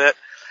a little bit.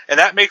 And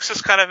that makes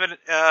this kind of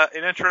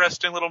an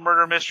interesting little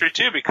murder mystery,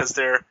 too, because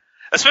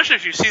especially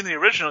if you've seen the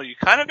original, you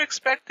kind of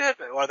expect it.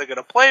 Are they going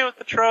to play with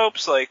the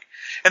tropes?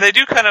 And they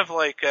do kind of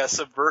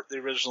subvert the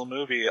original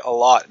movie a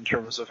lot in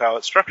terms of how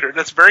it's structured. And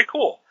it's very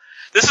cool.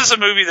 This is a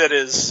movie that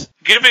is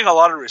giving a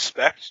lot of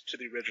respect to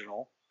the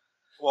original,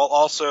 while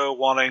also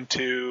wanting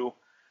to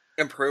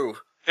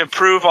improve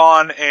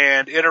on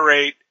and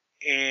iterate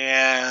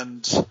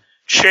and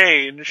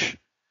change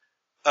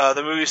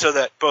the movie so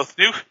that both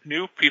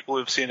new people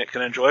who've seen it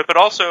can enjoy it, but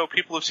also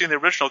people who've seen the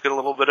original get a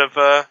little bit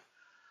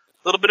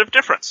of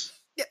difference.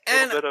 Yeah,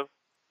 and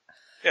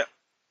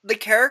the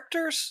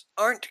characters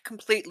aren't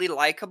completely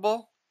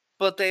likable,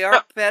 but they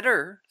are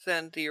better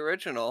than the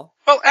original.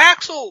 Well,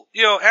 Axel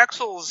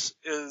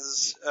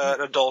is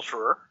an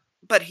adulterer,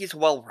 but he's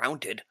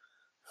well-rounded.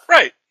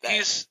 Right.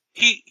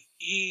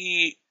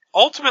 He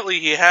ultimately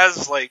he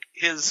has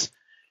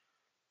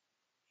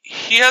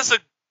he has a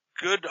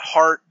good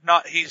heart.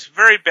 He's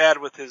very bad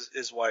with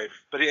his wife,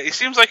 but he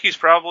seems like he's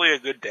probably a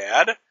good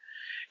dad,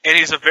 and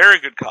he's a very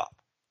good cop.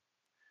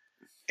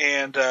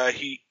 And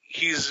he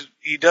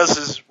does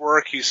his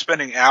work. He's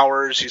spending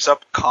hours. He's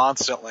up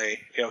constantly.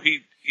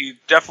 He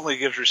definitely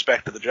gives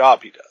respect to the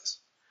job he does.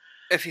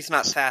 If he's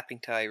not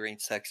fapping to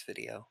Irene's sex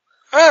video.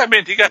 I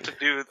mean, he got to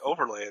do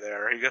overlay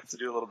there. He got to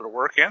do a little bit of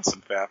work and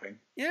some fapping.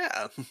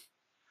 Yeah.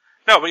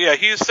 No, but yeah,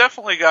 he's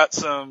definitely got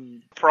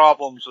some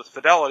problems with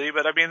fidelity,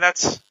 but I mean,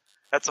 that's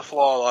a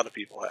flaw a lot of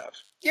people have.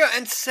 Yeah,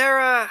 and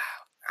Sarah,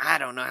 I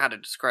don't know how to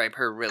describe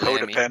her really.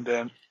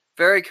 Codependent.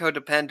 Very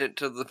codependent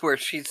to where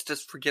she's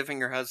just forgiving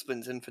her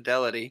husband's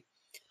infidelity.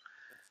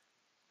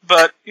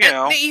 But,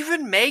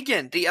 even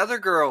Megan, the other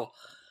girl,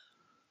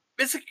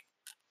 is a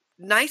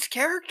nice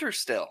character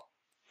still.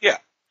 Yeah.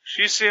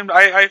 She seemed,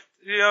 I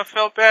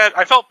felt bad.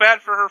 I felt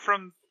bad for her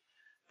from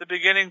the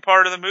beginning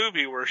part of the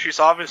movie where she's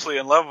obviously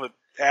in love with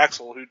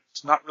Axel,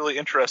 who's not really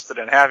interested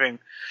in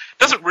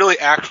doesn't really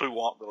actually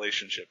want a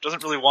relationship,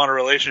 doesn't really want a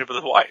relationship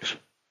with his wife.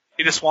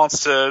 He just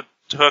wants to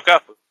hook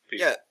up with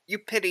people. Yeah, you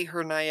pity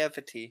her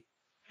naivety.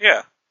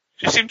 Yeah.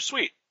 She seems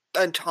sweet.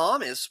 And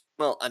Tom is,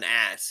 an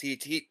ass.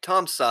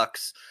 Tom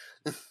sucks.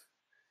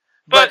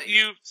 But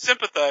you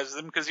sympathize with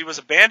him because he was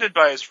abandoned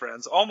by his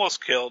friends,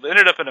 almost killed,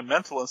 ended up in a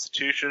mental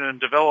institution and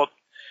developed,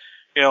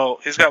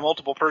 he's got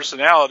multiple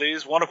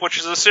personalities, one of which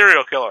is a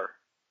serial killer.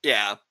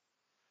 Yeah.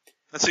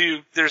 And so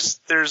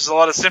there's a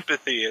lot of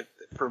sympathy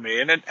for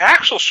me. And then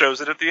Axel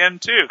shows it at the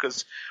end too,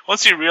 because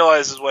once he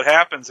realizes what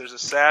happens, there's a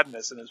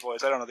sadness in his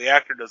voice. I don't know, the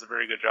actor does a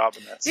very good job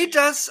in that scene. He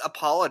does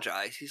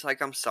apologize. He's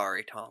like, I'm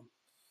sorry, Tom.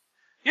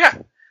 Yeah.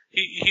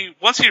 He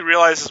once he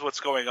realizes what's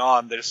going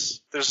on,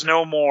 there's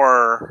no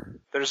more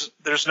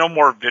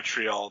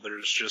vitriol.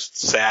 There's just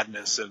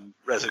sadness and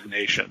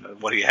resignation and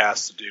what he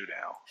has to do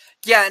now.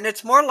 Yeah, and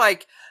it's more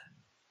like,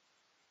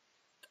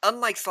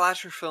 unlike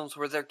slasher films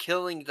where they're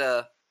killing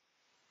the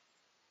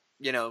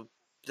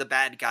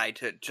bad guy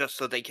just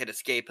so they can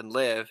escape and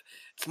live.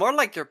 It's more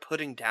like they're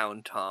putting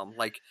down Tom,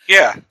 like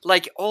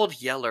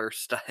old Yeller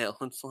style.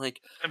 It's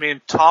like, I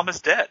mean, Tom is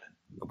dead.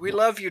 We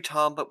love you,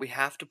 Tom, but we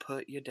have to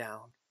put you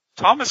down.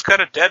 Tom is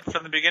kind of dead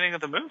from the beginning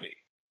of the movie.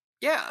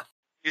 Yeah.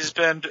 He's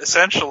been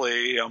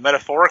essentially,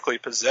 metaphorically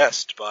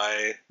possessed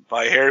by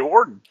Harry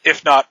Warden.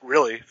 If not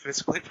really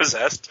physically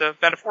possessed,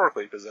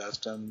 metaphorically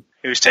possessed. And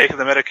he was taking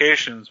the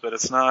medications, but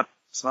it's not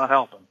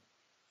helping.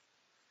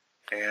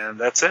 And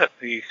that's it.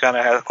 He kind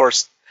of has, of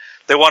course,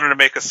 They wanted to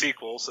make a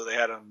sequel, so they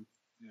had him,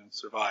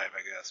 survive,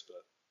 I guess.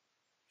 But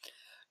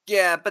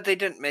Yeah, but they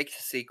didn't make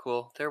the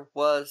sequel. There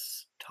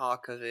was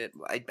talk of it.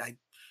 Let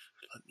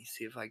me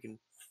see if I can.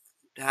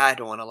 I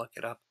don't want to look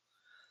it up.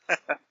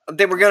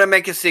 They were gonna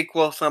make a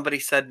sequel. Somebody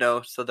said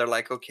no, so they're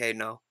like, okay,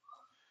 no.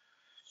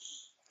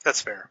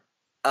 That's fair.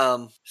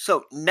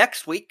 So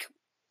next week,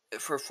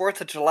 for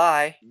 4th of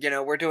July,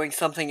 we're doing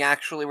something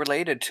actually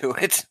related to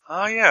it.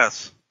 Oh,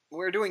 yes.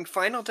 We're doing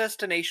Final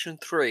Destination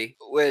 3,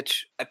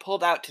 which I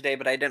pulled out today,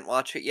 but I didn't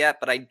watch it yet,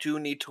 but I do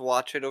need to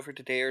watch it over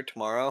today or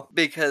tomorrow,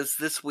 because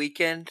this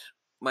weekend,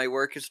 my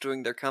work is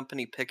doing their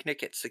company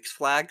picnic at Six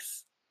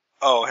Flags.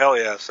 Oh, hell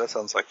yes. That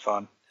sounds like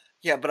fun.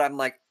 Yeah, but I'm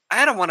like,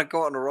 I don't want to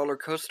go on roller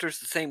coasters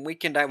the same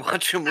weekend I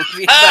watch a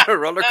movie about a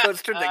roller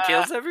coaster that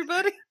kills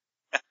everybody.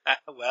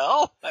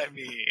 Well, I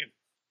mean...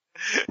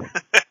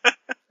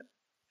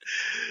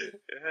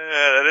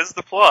 that is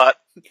the plot.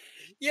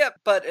 Yeah,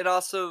 but it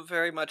also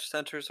very much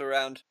centers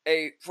around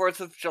a 4th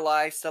of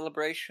July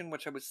celebration,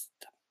 which I was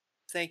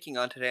thinking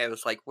on today. I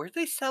was like, were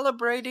they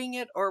celebrating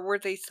it, or were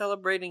they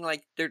celebrating,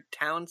 like, their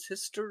town's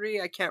history?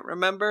 I can't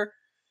remember.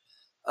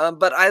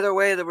 But either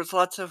way, there was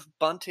lots of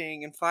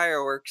bunting and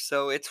fireworks,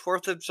 so it's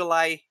 4th of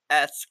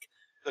July-esque.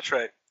 That's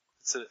right.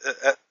 It's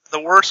the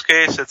worst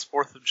case, it's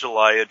 4th of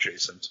July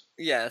adjacent.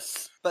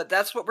 Yes, but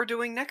that's what we're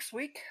doing next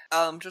week.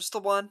 Just the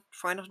one,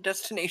 Final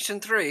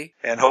Destination 3.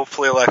 And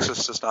hopefully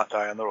Alexis does not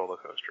die on the roller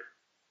coaster.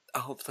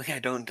 Hopefully I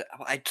don't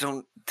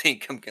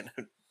think I'm gonna...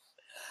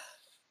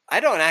 I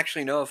don't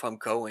actually know if I'm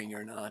going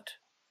or not.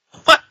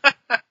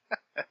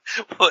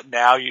 But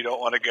now you don't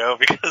want to go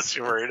because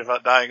you're worried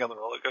about dying on the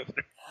roller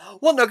coaster?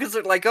 Well, no, because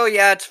they're like, oh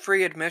yeah, it's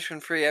free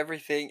admission, free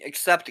everything,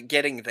 except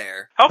getting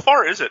there. How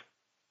far is it?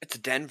 It's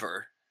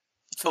Denver.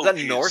 So the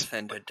north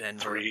end of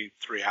Denver.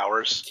 3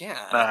 hours?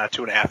 Yeah.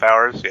 2.5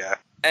 hours, yeah.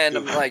 And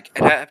I'm like,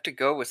 and I have to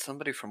go with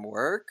somebody from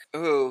work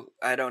who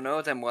I don't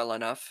know them well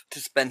enough to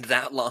spend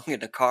that long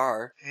in a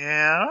car.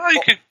 Yeah,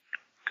 you could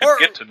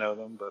get to know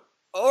them, but...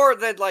 Or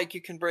that, like,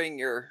 you can bring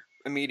your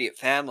immediate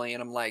family,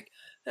 and I'm like,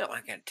 no, I'm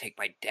not going to take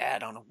my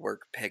dad on a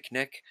work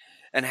picnic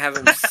and have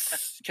him,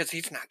 because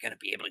he's not going to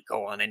be able to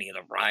go on any of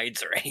the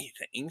rides or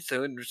anything,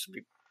 so it'd just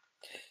be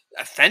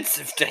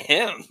offensive to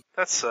him.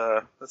 That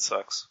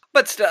sucks.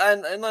 But still,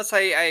 unless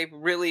I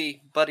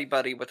really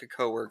buddy with a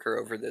coworker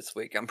over this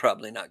week, I'm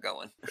probably not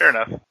going. Fair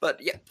enough. But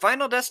yeah,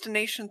 Final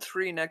Destination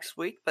 3 next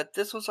week. But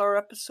this was our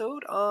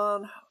episode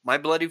on My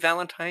Bloody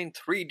Valentine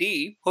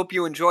 3D. Hope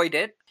you enjoyed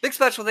it. Big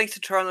special thanks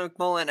to Charlie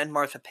McMullen and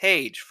Martha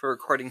Page for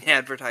recording the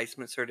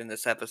advertisements heard in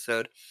this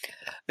episode.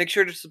 Make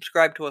sure to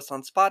subscribe to us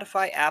on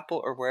Spotify,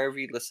 Apple, or wherever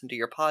you listen to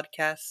your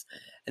podcasts.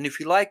 And if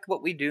you like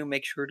what we do,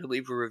 make sure to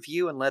leave a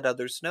review and let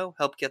others know.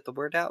 Help get the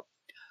word out.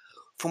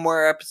 For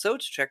more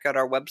episodes, check out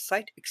our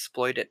website,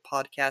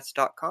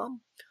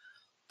 exploititpodcast.com.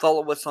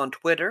 Follow us on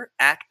Twitter,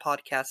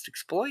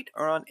 @PodcastExploit,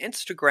 or on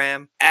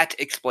Instagram,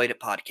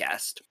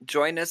 @ExploitItPodcast.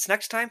 Join us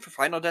next time for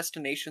Final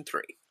Destination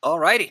 3.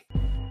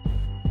 Alrighty.